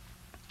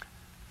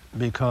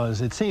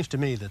 Because it seems to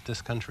me that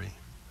this country,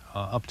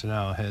 up to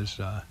now, has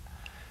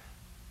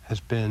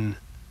been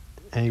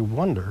a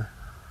wonder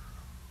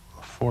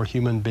for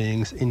human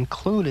beings,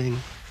 including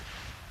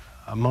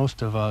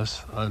most of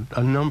us,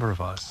 a number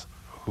of us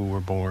who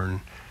were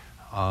born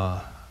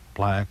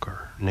black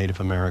or Native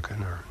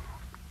American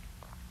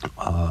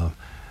or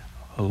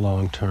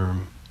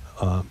long-term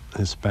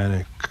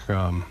Hispanic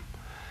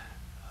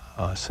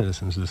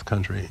citizens of this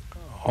country.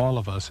 All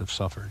of us have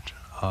suffered,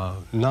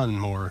 none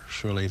more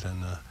surely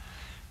than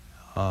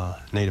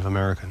Native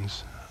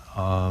Americans,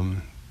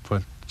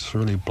 but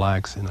surely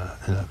blacks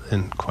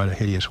in quite a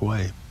hideous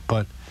way.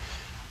 But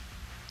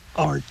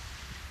our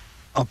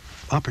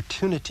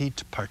opportunity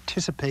to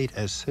participate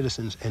as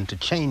citizens and to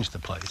change the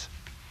place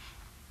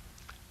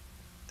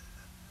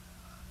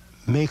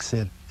makes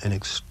it an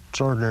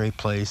extraordinary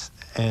place,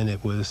 and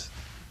it was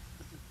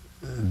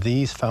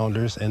these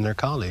founders and their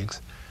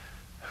colleagues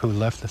who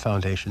left the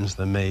foundations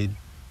that made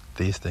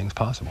these things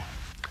possible.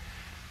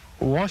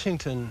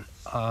 Washington,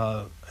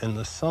 in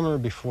the summer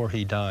before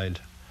he died,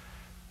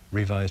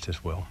 revised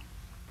his will.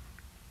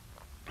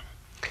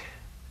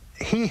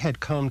 He had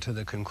come to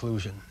the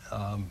conclusion,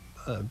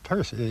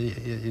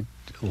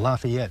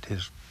 Lafayette,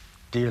 his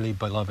dearly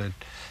beloved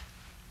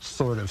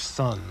sort of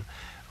son,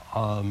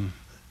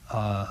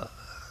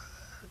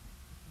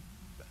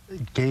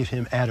 gave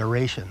him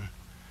adoration,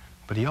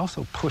 but he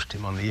also pushed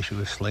him on the issue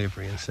of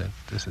slavery and said,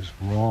 this is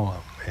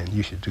wrong and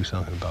you should do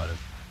something about it.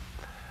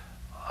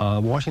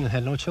 Washington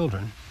had no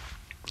children,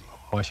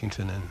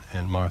 Washington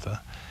and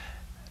Martha,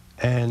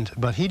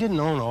 but he didn't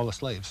own all the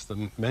slaves.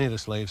 Many of the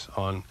slaves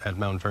at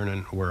Mount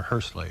Vernon were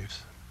her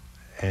slaves,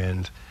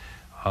 and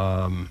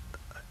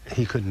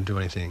he couldn't do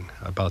anything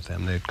about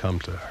them. They'd come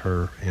to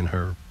her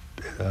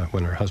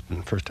when her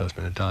first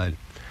husband had died.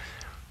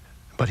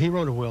 But he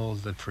wrote a will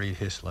that freed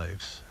his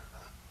slaves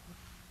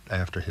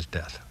after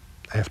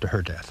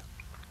her death.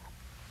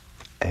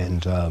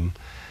 And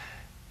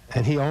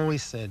he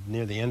always said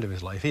near the end of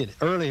his life,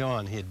 early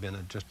on he had been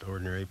a just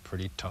ordinary,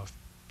 pretty tough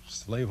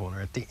slave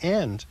owner.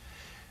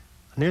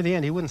 Near the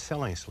end, he wouldn't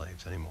sell any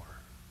slaves anymore.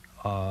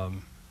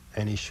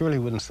 And he surely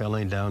wouldn't sell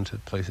any down to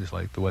places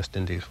like the West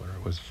Indies, where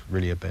it was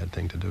really a bad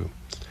thing to do.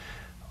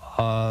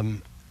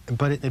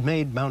 But it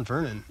made Mount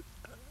Vernon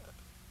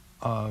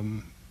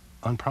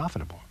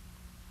unprofitable.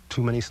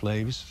 Too many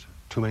slaves,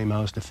 too many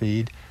mouths to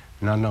feed,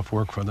 not enough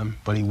work for them,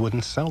 but he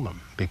wouldn't sell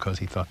them because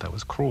he thought that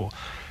was cruel.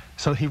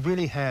 So he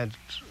really had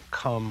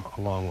come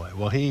a long way.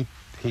 Well, he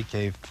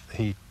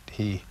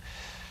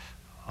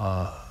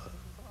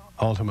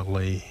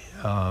ultimately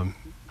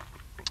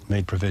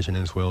made provision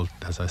in his will,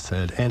 as I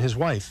said, and his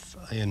wife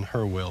in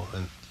her will,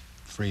 and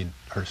freed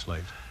her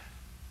slaves.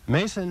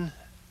 Mason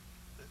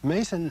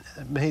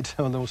made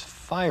some of those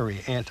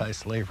fiery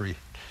anti-slavery.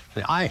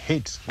 I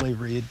hate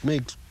slavery. It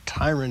makes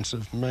tyrants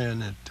of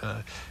men.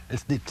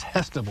 It's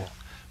detestable.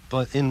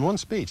 But in one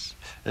speech,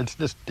 it's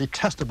just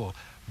detestable.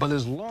 But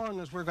as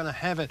long as we're going to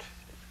have it,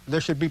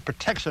 there should be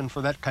protection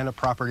for that kind of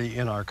property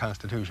in our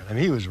Constitution. I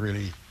mean, he was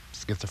really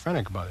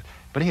schizophrenic about it.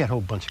 But he had a whole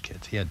bunch of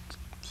kids. He had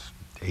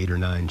 8 or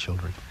 9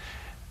 children.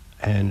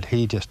 And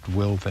he just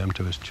willed them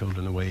to his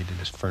children the way he did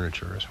his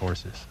furniture, his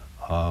horses.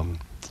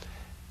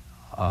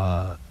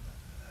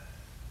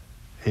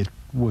 It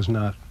was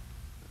not...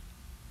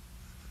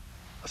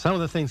 Some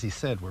of the things he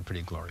said were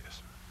pretty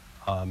glorious.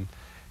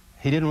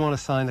 He didn't want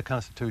to sign the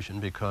Constitution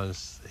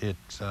because it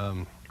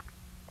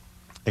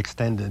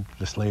extended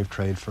the slave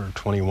trade for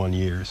 21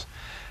 years.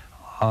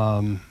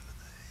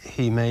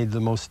 He made the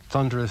most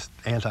thunderous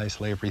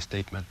anti-slavery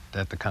statement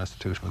at the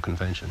Constitutional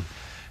Convention,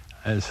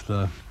 as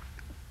the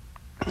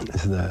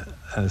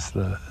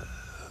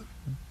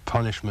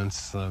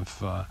punishments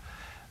of a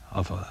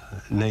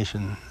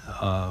nation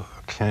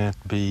can't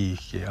be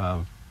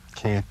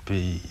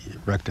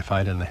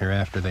rectified in the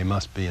hereafter. They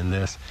must be in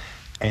this,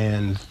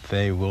 and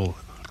they will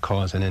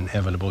cause an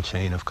inevitable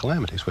chain of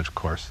calamities, which, of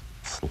course,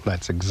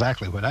 that's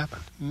exactly what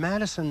happened.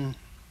 Madison,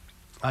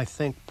 I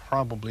think,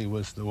 probably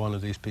was one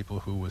of these people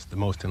who was the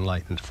most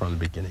enlightened from the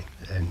beginning,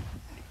 and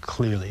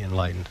clearly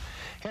enlightened.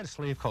 He had a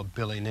slave called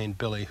Billy, named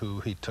Billy,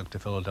 who he took to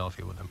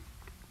Philadelphia with him.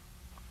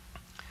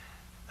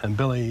 And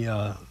Billy,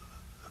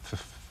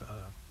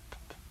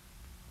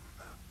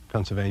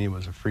 Pennsylvania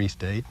was a free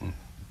state, and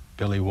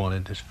Billy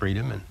wanted his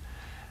freedom, and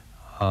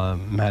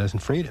Madison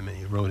freed him, and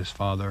he wrote his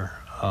father,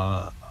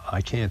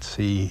 I can't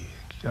see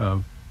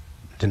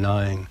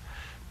denying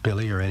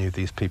Billy or any of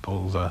these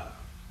people the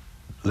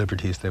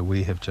liberties that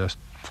we have just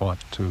fought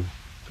to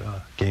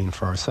gain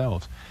for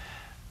ourselves.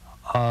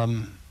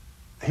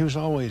 He was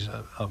always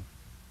a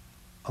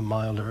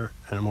milder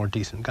and a more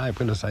decent guy,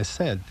 but as I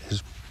said,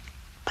 his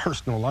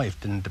personal life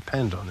didn't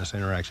depend on this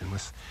interaction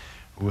with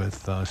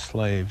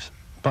slaves.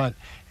 But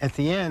at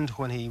the end,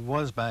 when he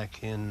was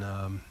back in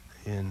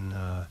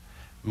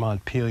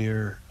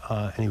Montpelier,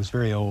 and he was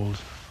very old,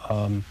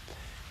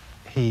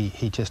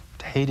 he just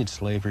hated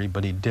slavery,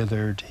 but he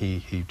dithered.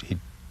 He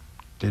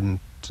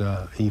didn't,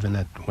 even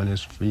when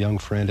his young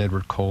friend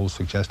Edward Cole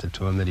suggested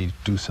to him that he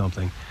do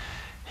something,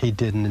 he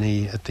didn't,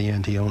 and at the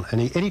end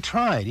he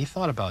tried, he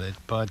thought about it,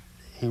 but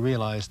he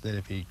realized that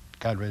if he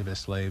got rid of his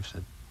slaves,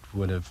 it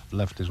would have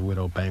left his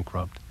widow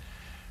bankrupt.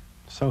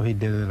 So he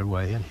did it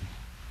away, and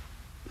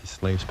his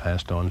slaves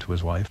passed on to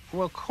his wife.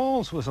 Well,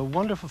 Coles was a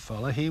wonderful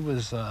fellow. He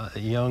was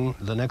young,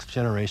 the next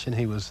generation.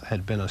 He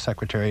had been a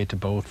secretary to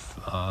both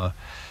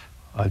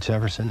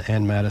Jefferson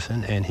and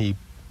Madison, and he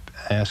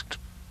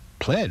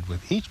pled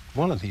with each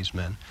one of these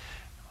men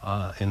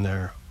in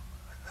their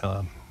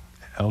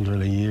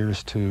elderly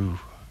years to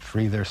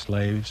free their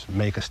slaves,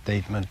 make a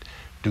statement,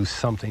 do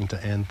something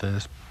to end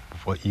this.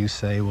 What you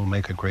say will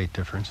make a great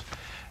difference.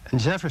 And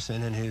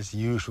Jefferson, in his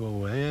usual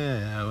way,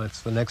 yeah,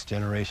 it's the next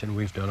generation,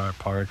 we've done our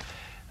part,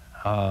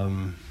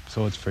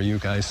 so it's for you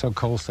guys. So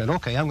Cole said,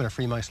 okay, I'm going to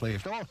free my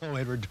slaves. Oh, no,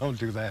 Edward, don't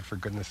do that, for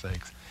goodness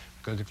sakes,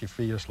 because if you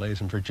free your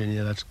slaves in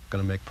Virginia, that's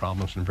going to make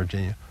problems in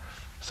Virginia.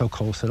 So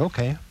Cole said,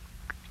 okay.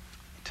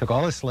 He took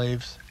all his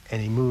slaves,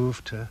 and he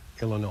moved to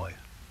Illinois.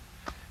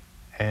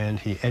 And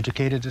he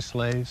educated his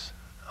slaves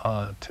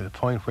to the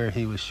point where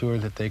he was sure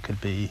that they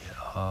could be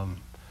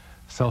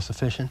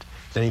self-sufficient.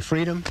 Then he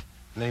freed them,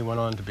 and then he went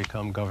on to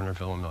become governor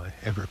of Illinois.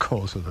 Edward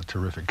Coles was a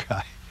terrific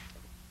guy.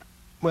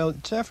 Well,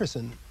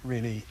 Jefferson,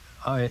 really,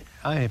 I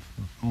have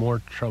more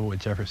trouble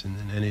with Jefferson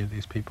than any of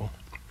these people.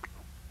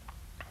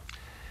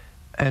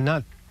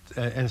 And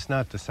it's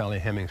not the Sally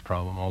Hemings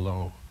problem,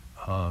 although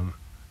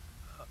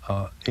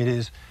it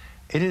is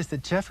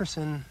that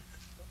Jefferson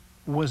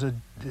was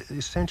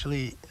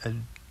essentially a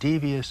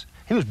devious,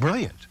 he was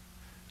brilliant,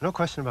 no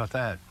question about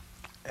that,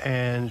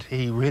 and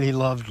he really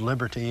loved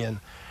liberty,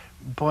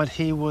 but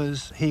he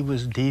was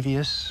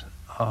devious,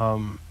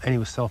 and he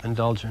was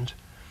self-indulgent.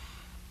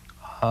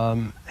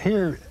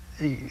 Here,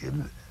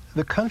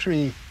 the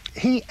country,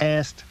 he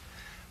asked,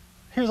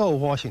 here's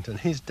old Washington.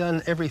 He's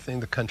done everything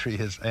the country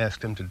has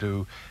asked him to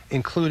do,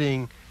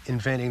 including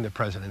inventing the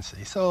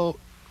presidency. So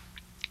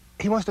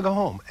he wants to go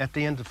home at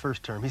the end of the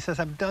first term. He says,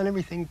 I've done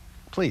everything,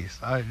 please,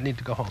 I need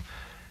to go home.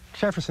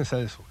 Jefferson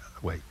says,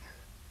 wait,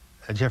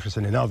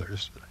 Jefferson and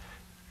others,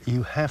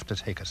 you have to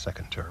take a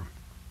second term.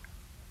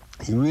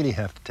 You really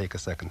have to take a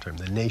second term.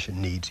 The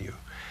nation needs you.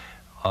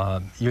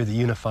 You're the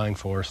unifying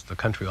force. The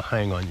country will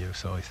hang on you.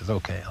 So he says,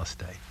 okay, I'll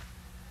stay.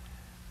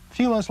 A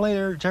few months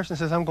later, Jefferson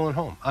says, I'm going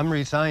home. I'm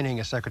resigning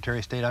as Secretary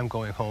of State. I'm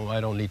going home. I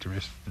don't need to,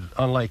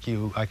 unlike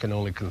you, I can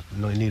only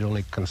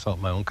consult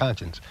my own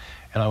conscience.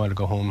 And I want to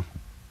go home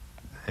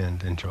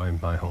and enjoy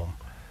my home.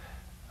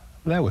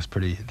 That was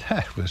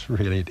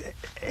really,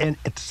 and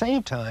at the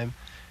same time,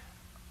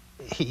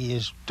 he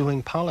is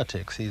doing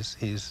politics.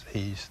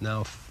 He's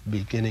now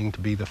beginning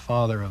to be the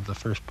father of the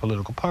first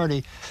political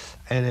party,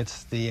 and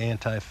it's the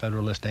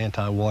anti-federalist,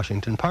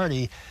 anti-Washington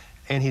party,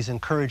 and he's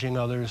encouraging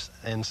others,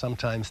 and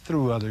sometimes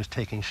through others,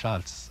 taking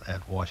shots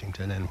at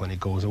Washington. And when he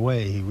goes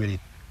away, he really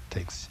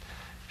takes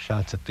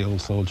shots at the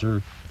old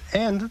soldier.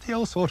 And the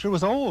old soldier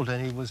was old,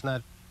 and he was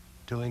not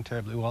doing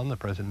terribly well in the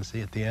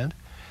presidency at the end.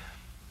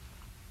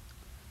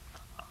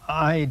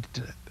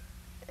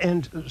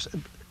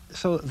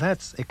 So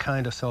that's a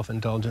kind of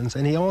self-indulgence.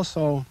 And he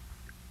also,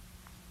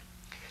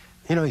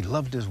 you know, he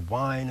loved his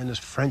wine and his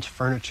French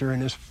furniture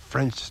and his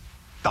French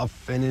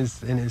stuff and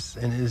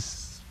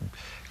his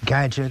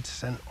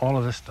gadgets and all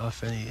of this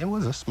stuff. And he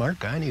was a smart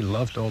guy, and he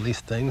loved all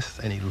these things,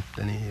 and he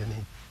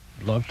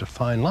loved to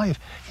find life.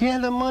 He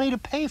had the money to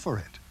pay for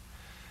it.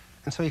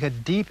 And so he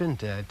got deep in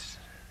debt.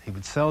 He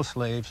would sell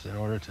slaves in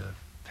order to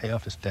pay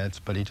off his debts,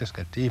 but he just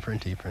got deeper and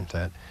deeper in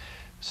debt.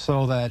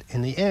 So that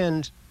in the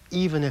end,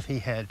 even if he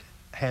had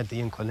the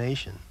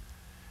inclination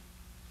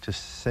to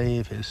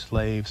save his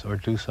slaves or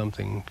do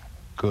something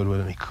good with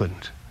them, he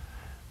couldn't,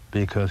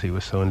 because he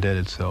was so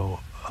indebted. So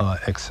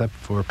except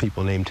for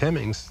people named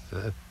Hemmings,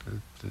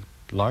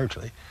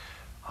 largely,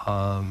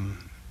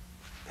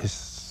 his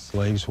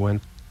slaves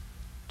went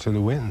to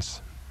the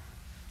winds.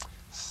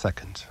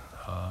 Second,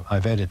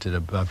 I've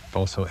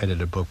also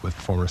edited a book with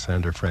former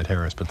Senator Fred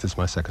Harris, but this is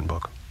my second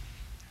book.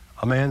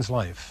 A Man's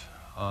Life,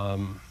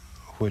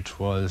 which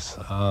was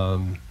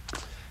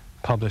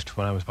published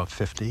when I was about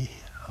 50,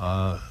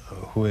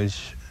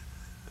 which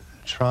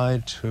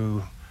tried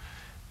to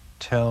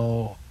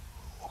tell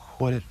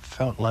what it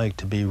felt like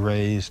to be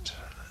raised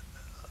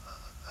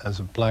as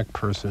a black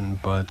person,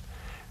 but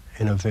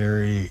in a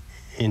very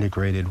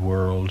integrated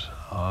world,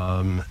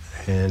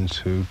 and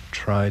to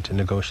try to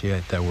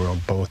negotiate that world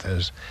both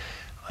as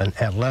an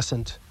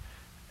adolescent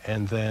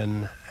and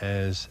then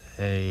as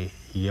a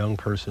young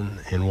person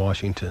in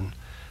Washington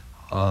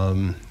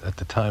at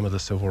the time of the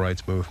Civil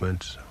Rights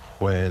Movement,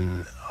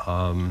 when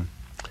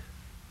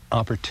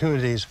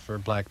opportunities for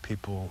black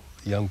people,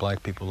 young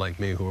black people like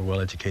me who were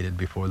well educated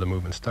before the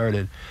movement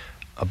started,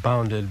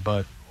 abounded,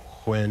 but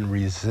when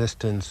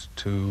resistance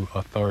to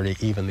authority,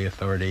 even the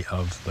authority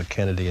of the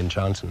Kennedy and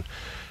Johnson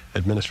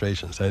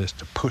administrations, that is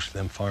to push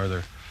them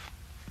farther,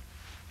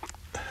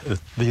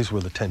 these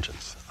were the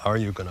tensions. Are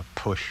you going to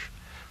push,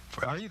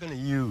 are you going to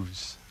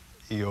use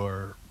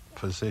your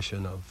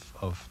position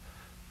of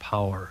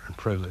power and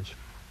privilege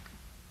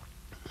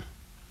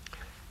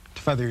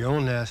to feather your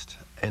own nest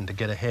and to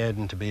get ahead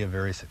and to be a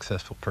very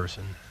successful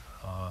person,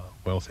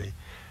 wealthy,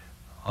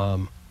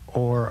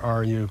 or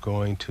are you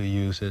going to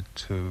use it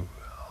to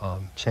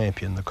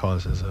champion the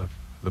causes of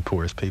the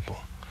poorest people?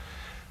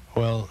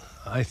 Well,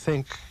 I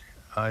think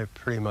I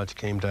pretty much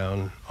came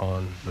down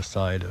on the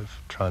side of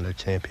trying to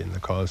champion the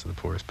cause of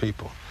the poorest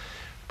people.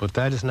 But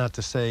that is not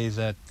to say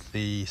that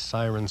the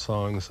siren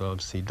songs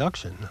of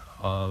seduction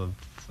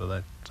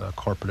that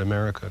corporate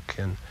America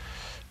can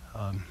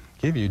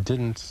give you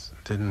didn't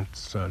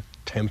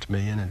tempt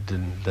me, and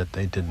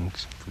they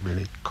didn't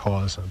really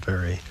cause a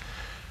very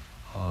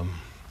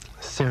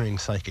searing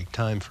psychic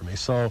time for me.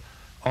 So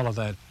all of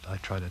that I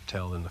try to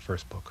tell in the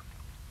first book.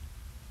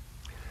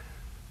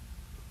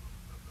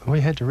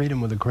 We had to read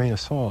them with a grain of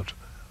salt.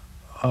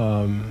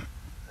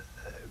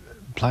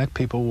 Black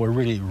people were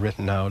really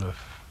written out of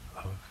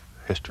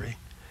history,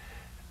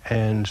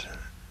 and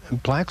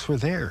blacks were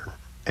there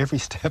every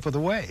step of the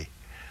way.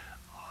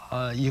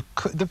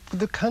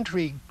 The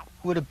country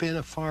would have been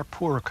a far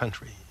poorer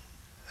country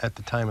at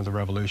the time of the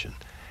Revolution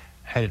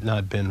had it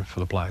not been for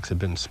the blacks. It had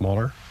been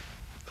smaller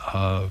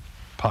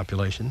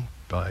population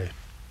by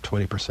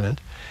 20%.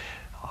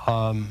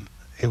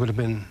 It would have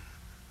been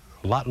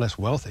a lot less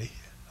wealthy.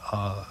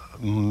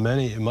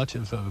 Much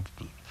of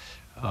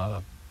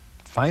the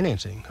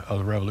financing of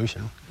the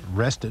Revolution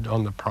rested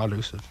on the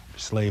produce of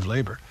slave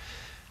labor.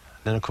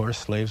 Then, of course,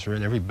 slaves were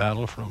in every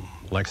battle from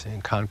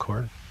Lexington,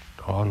 Concord,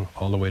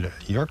 all the way to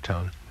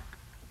Yorktown.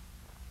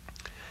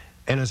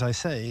 And as I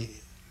say,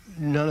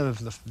 none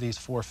of these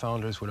four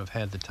founders would have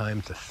had the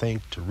time to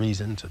think, to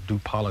reason, to do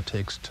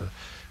politics, to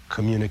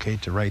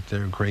communicate, to write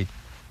their great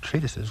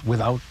treatises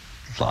without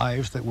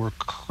lives that were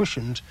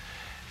cushioned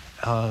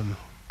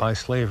by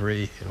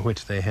slavery, in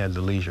which they had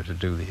the leisure to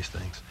do these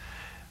things.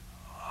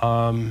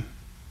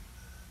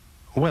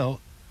 Well,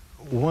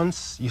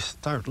 once you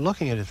start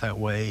looking at it that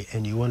way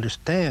and you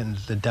understand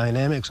the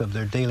dynamics of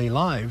their daily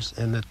lives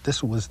and that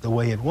this was the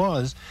way it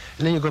was,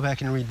 and then you go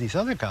back and read these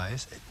other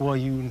guys, well,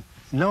 you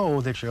know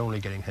that you're only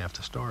getting half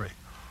the story.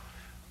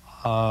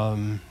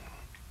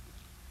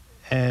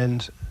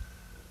 And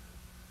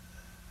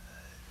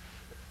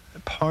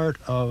part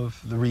of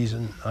the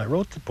reason I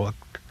wrote the book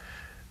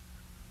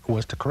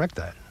was to correct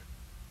that.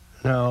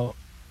 Now,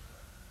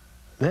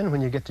 then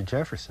when you get to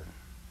Jefferson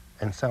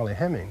and Sally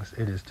Hemings,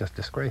 it is just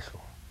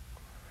disgraceful.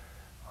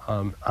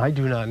 I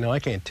do not know, I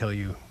can't tell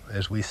you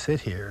as we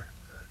sit here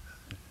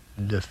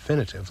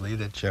definitively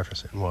that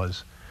Jefferson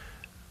was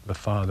the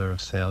father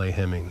of Sally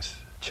Hemings'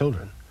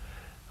 children.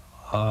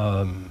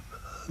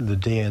 The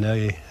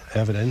DNA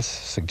evidence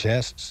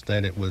suggests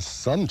that it was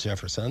some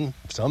Jefferson,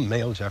 some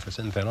male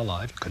Jefferson, then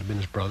alive. It could have been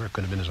his brother, it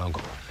could have been his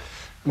uncle.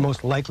 The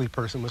most likely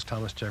person was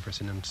Thomas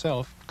Jefferson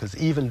himself, because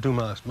even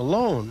Dumas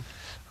Malone,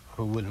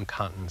 who wouldn't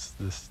countenance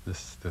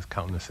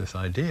this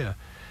idea,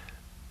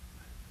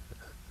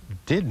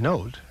 did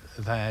note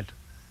that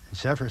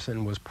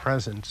Jefferson was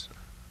present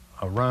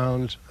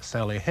around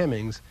Sally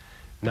Hemings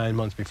 9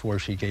 months before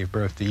she gave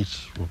birth to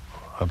each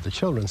of the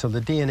children. So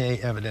the DNA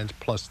evidence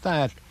plus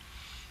that,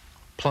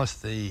 plus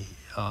the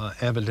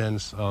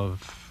evidence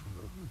of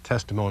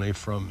testimony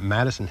from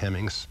Madison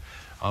Hemings,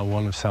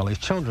 one of Sally's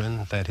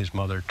children, that his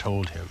mother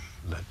told him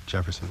that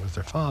Jefferson was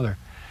their father,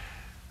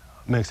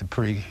 makes a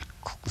pretty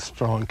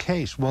strong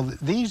case. Well,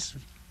 these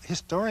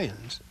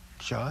historians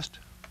just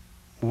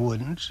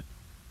wouldn't,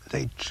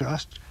 they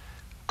just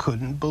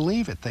couldn't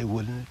believe it. They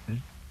wouldn't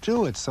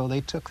do it. So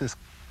they took this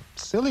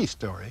silly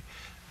story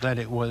that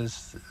it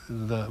was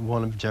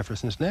one of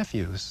Jefferson's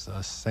nephews,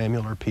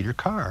 Samuel or Peter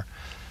Carr.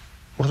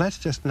 Well, that's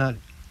just not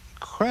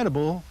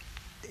credible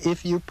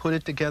if you put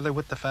it together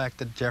with the fact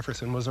that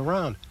Jefferson was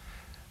around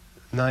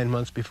 9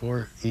 months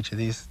before each of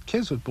these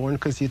kids was born,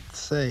 because you'd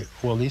say,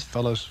 well, these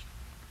fellows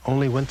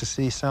only went to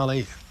see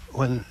Sally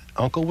when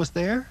Uncle was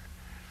there?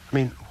 I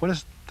mean,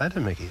 that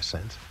doesn't make any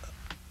sense.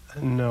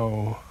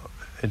 No,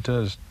 it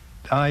does.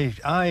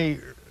 I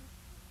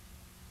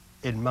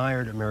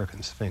admired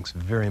American Sphinx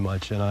very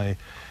much, and I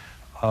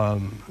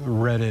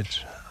read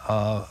it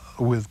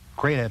with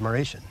great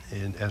admiration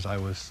as I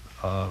was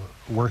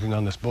working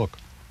on this book.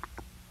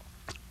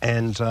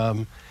 And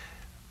I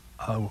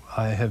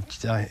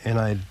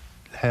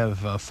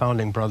have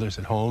founding brothers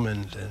at home,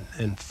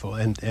 and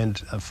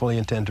fully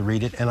intend to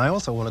read it. And I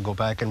also want to go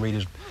back and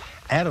read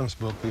Adams'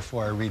 book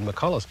before I read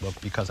McCullough's book,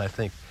 because I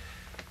think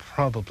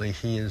probably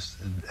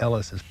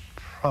Ellis is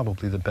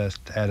probably the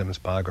best Adams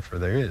biographer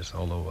there is,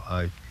 although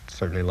I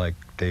certainly like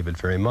David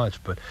very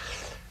much. But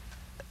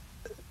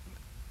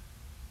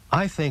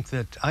I think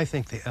the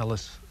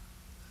Ellis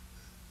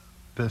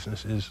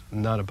business is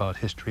not about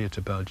history, it's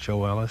about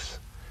Joe Ellis.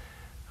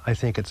 I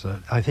think it's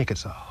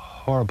a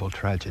horrible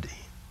tragedy,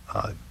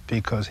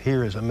 because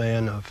here is a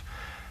man of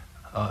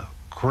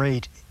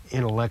great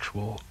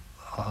intellectual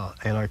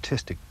and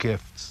artistic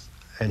gifts,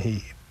 and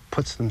he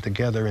puts them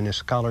together in his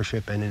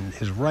scholarship, and in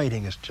his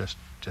writing is just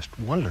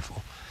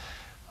wonderful.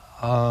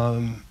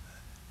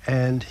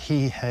 And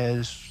he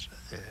has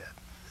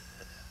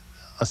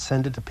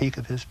ascended the peak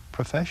of his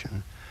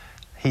profession.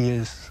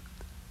 His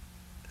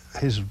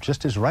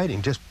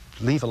writing, just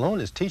leave alone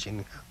his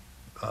teaching.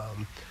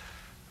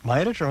 My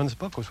editor on this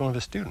book was one of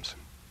his students,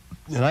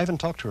 and I haven't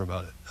talked to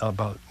her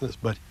about this,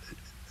 but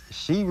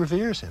she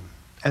reveres him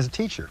as a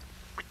teacher.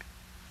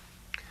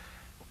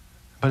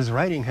 But his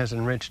writing has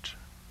enriched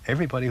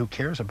everybody who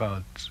cares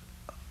about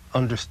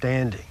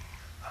understanding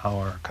how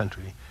our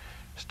country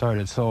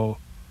started. So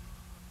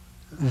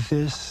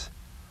this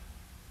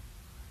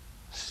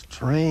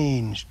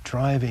strange,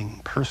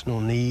 driving personal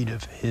need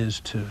of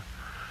his to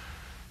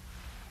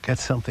get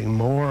something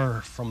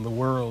more from the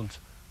world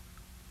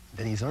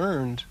than he's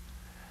earned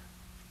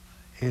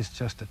is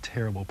just a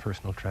terrible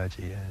personal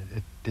tragedy.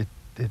 It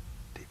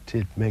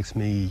makes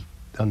me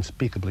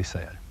unspeakably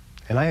sad.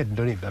 And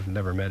I've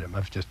never met him.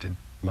 I've just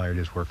admired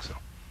his work so.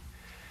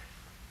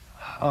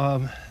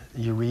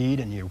 You read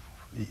and you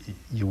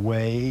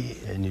weigh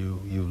and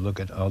you look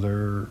at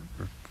other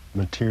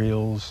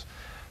materials.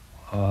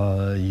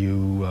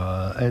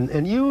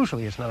 And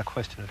usually it's not a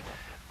question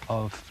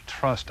of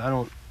trust.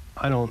 I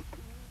don't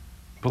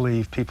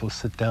believe people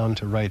sit down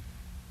to write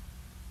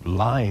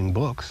lying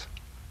books.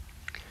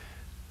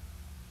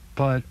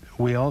 But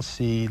we all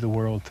see the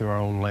world through our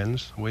own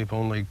lens.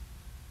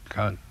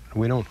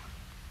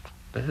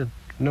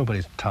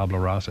 Nobody's tabula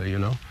rasa, you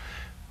know.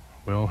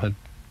 We all had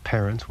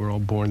parents, we're all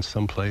born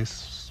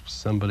someplace,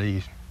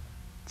 somebody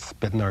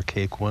spit in our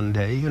cake one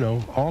day, you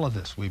know, all of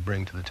this we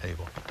bring to the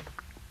table.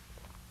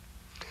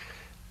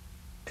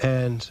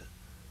 And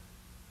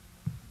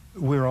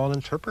we're all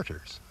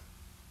interpreters.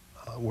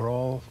 We're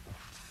all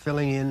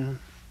filling in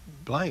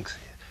blanks.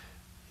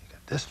 You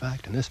got this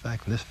fact and this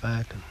fact and this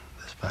fact and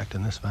this fact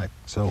and this fact.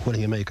 So what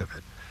do you make of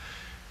it?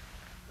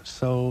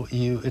 So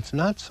it's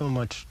not so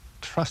much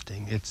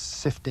trusting, it's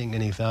sifting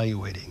and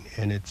evaluating,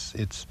 and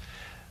it's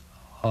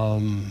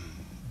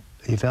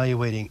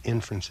evaluating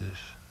inferences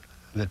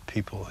that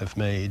people have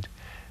made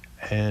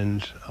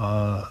and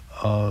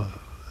trying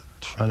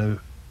to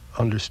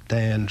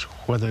understand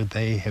whether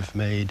they have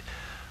made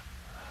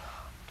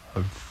a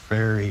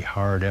very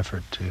hard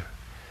effort to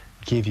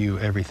give you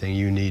everything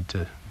you need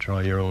to draw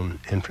your own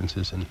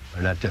inferences, and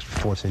they're not just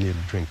forcing you to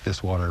drink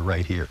this water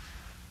right here.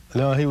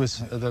 No, he was,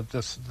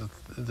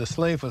 the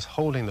slave was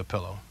holding the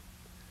pillow.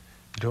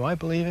 Do I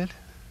believe it?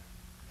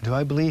 Do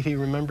I believe he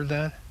remembered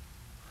that?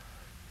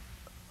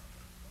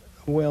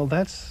 Well,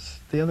 that's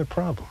the other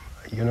problem,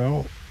 you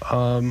know.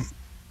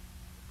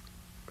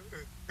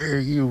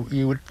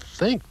 You would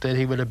think that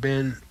he would have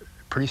been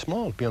pretty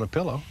small to be on a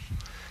pillow.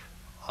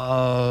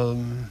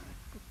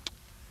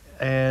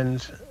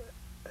 And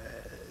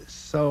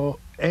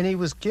he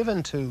was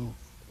given to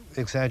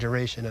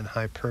exaggeration and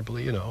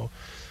hyperbole, you know.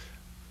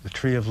 The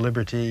tree of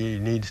liberty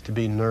needs to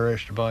be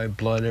nourished by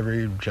blood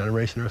every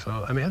generation or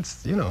so. I mean,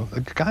 it's, you know,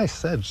 the guy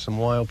said some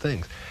wild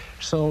things.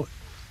 So,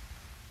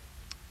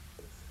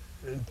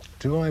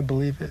 do I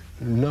believe it?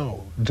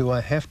 No. Do I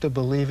have to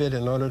believe it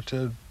in order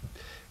to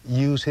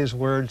use his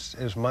words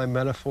as my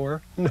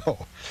metaphor?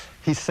 No.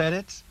 He said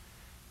it.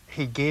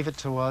 He gave it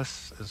to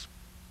us as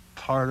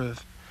part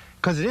of,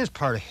 because it is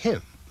part of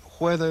him.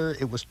 Whether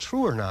it was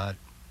true or not,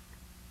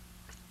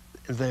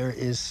 there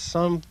is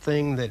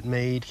something that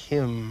made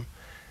him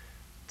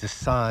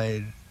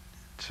decide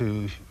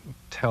to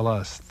tell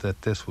us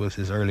that this was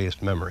his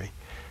earliest memory.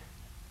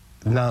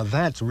 Now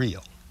that's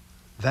real.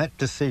 That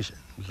decision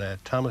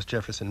that Thomas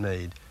Jefferson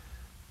made,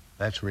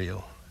 that's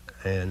real.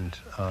 And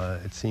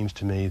it seems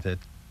to me that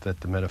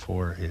the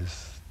metaphor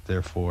is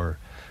therefore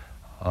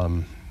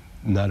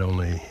not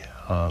only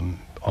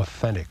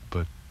authentic,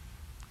 but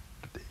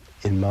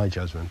in my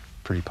judgment,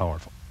 pretty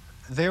powerful.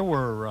 There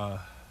were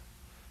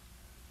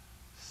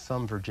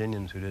some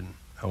Virginians who didn't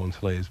own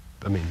slaves.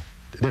 I mean,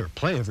 there were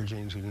plenty of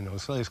Virginians who didn't own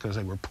slaves because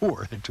they were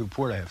poor. They're too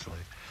poor to have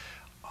slaves.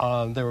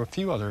 There were a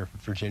few other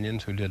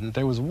Virginians who didn't.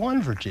 There was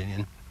one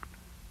Virginian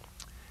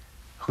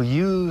who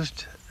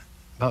used,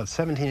 about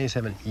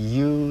 1787,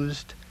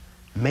 used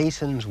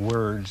Mason's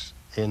words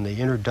in the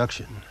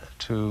introduction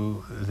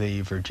to the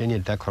Virginia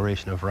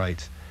Declaration of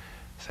Rights,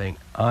 saying,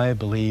 I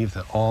believe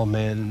that all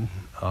men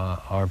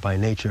are by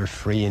nature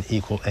free and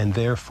equal, and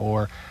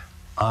therefore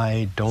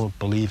I don't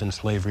believe in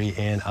slavery,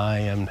 and I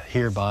am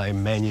hereby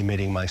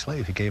manumitting my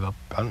slaves. He gave up,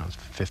 I don't know,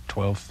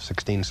 12,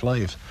 16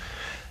 slaves.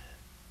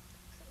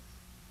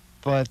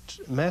 But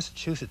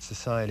Massachusetts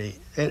society,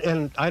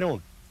 and I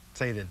don't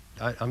say that,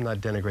 I'm not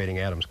denigrating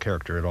Adams'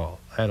 character at all.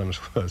 Adams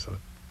was an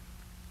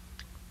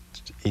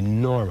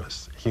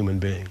enormous human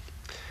being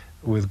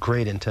with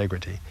great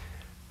integrity.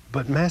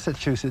 But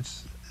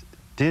Massachusetts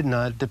did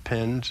not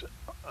depend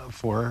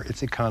for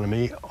its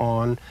economy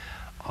on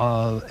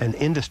an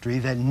industry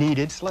that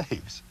needed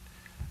slaves.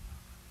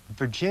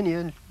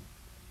 Virginia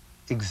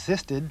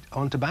existed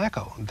on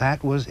tobacco.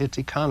 That was its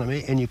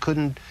economy, and you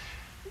couldn't,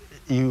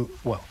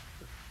 well,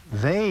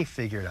 they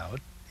figured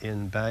out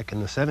back in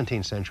the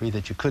 17th century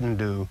that you couldn't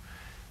do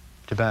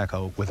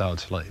tobacco without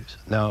slaves.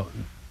 Now,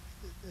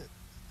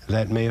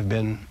 that may have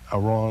been a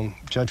wrong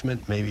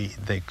judgment. Maybe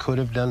they could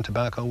have done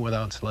tobacco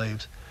without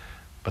slaves,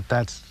 but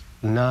that's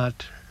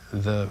not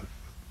the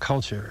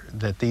culture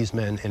that these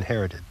men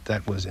inherited.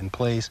 That was in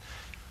place.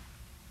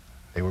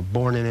 They were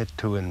born in it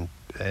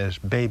as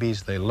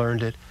babies. They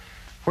learned it.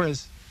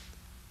 Whereas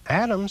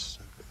Adams,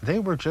 they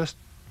were just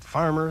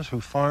farmers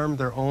who farmed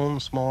their own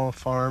small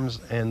farms,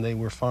 and they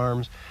were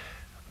farms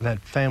that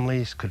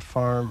families could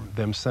farm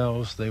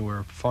themselves. They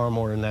were far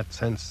more, in that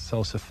sense,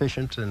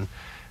 self-sufficient, and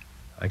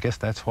I guess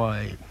that's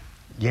why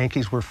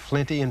Yankees were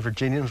flinty and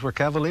Virginians were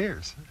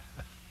Cavaliers.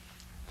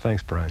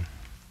 Thanks, Brian.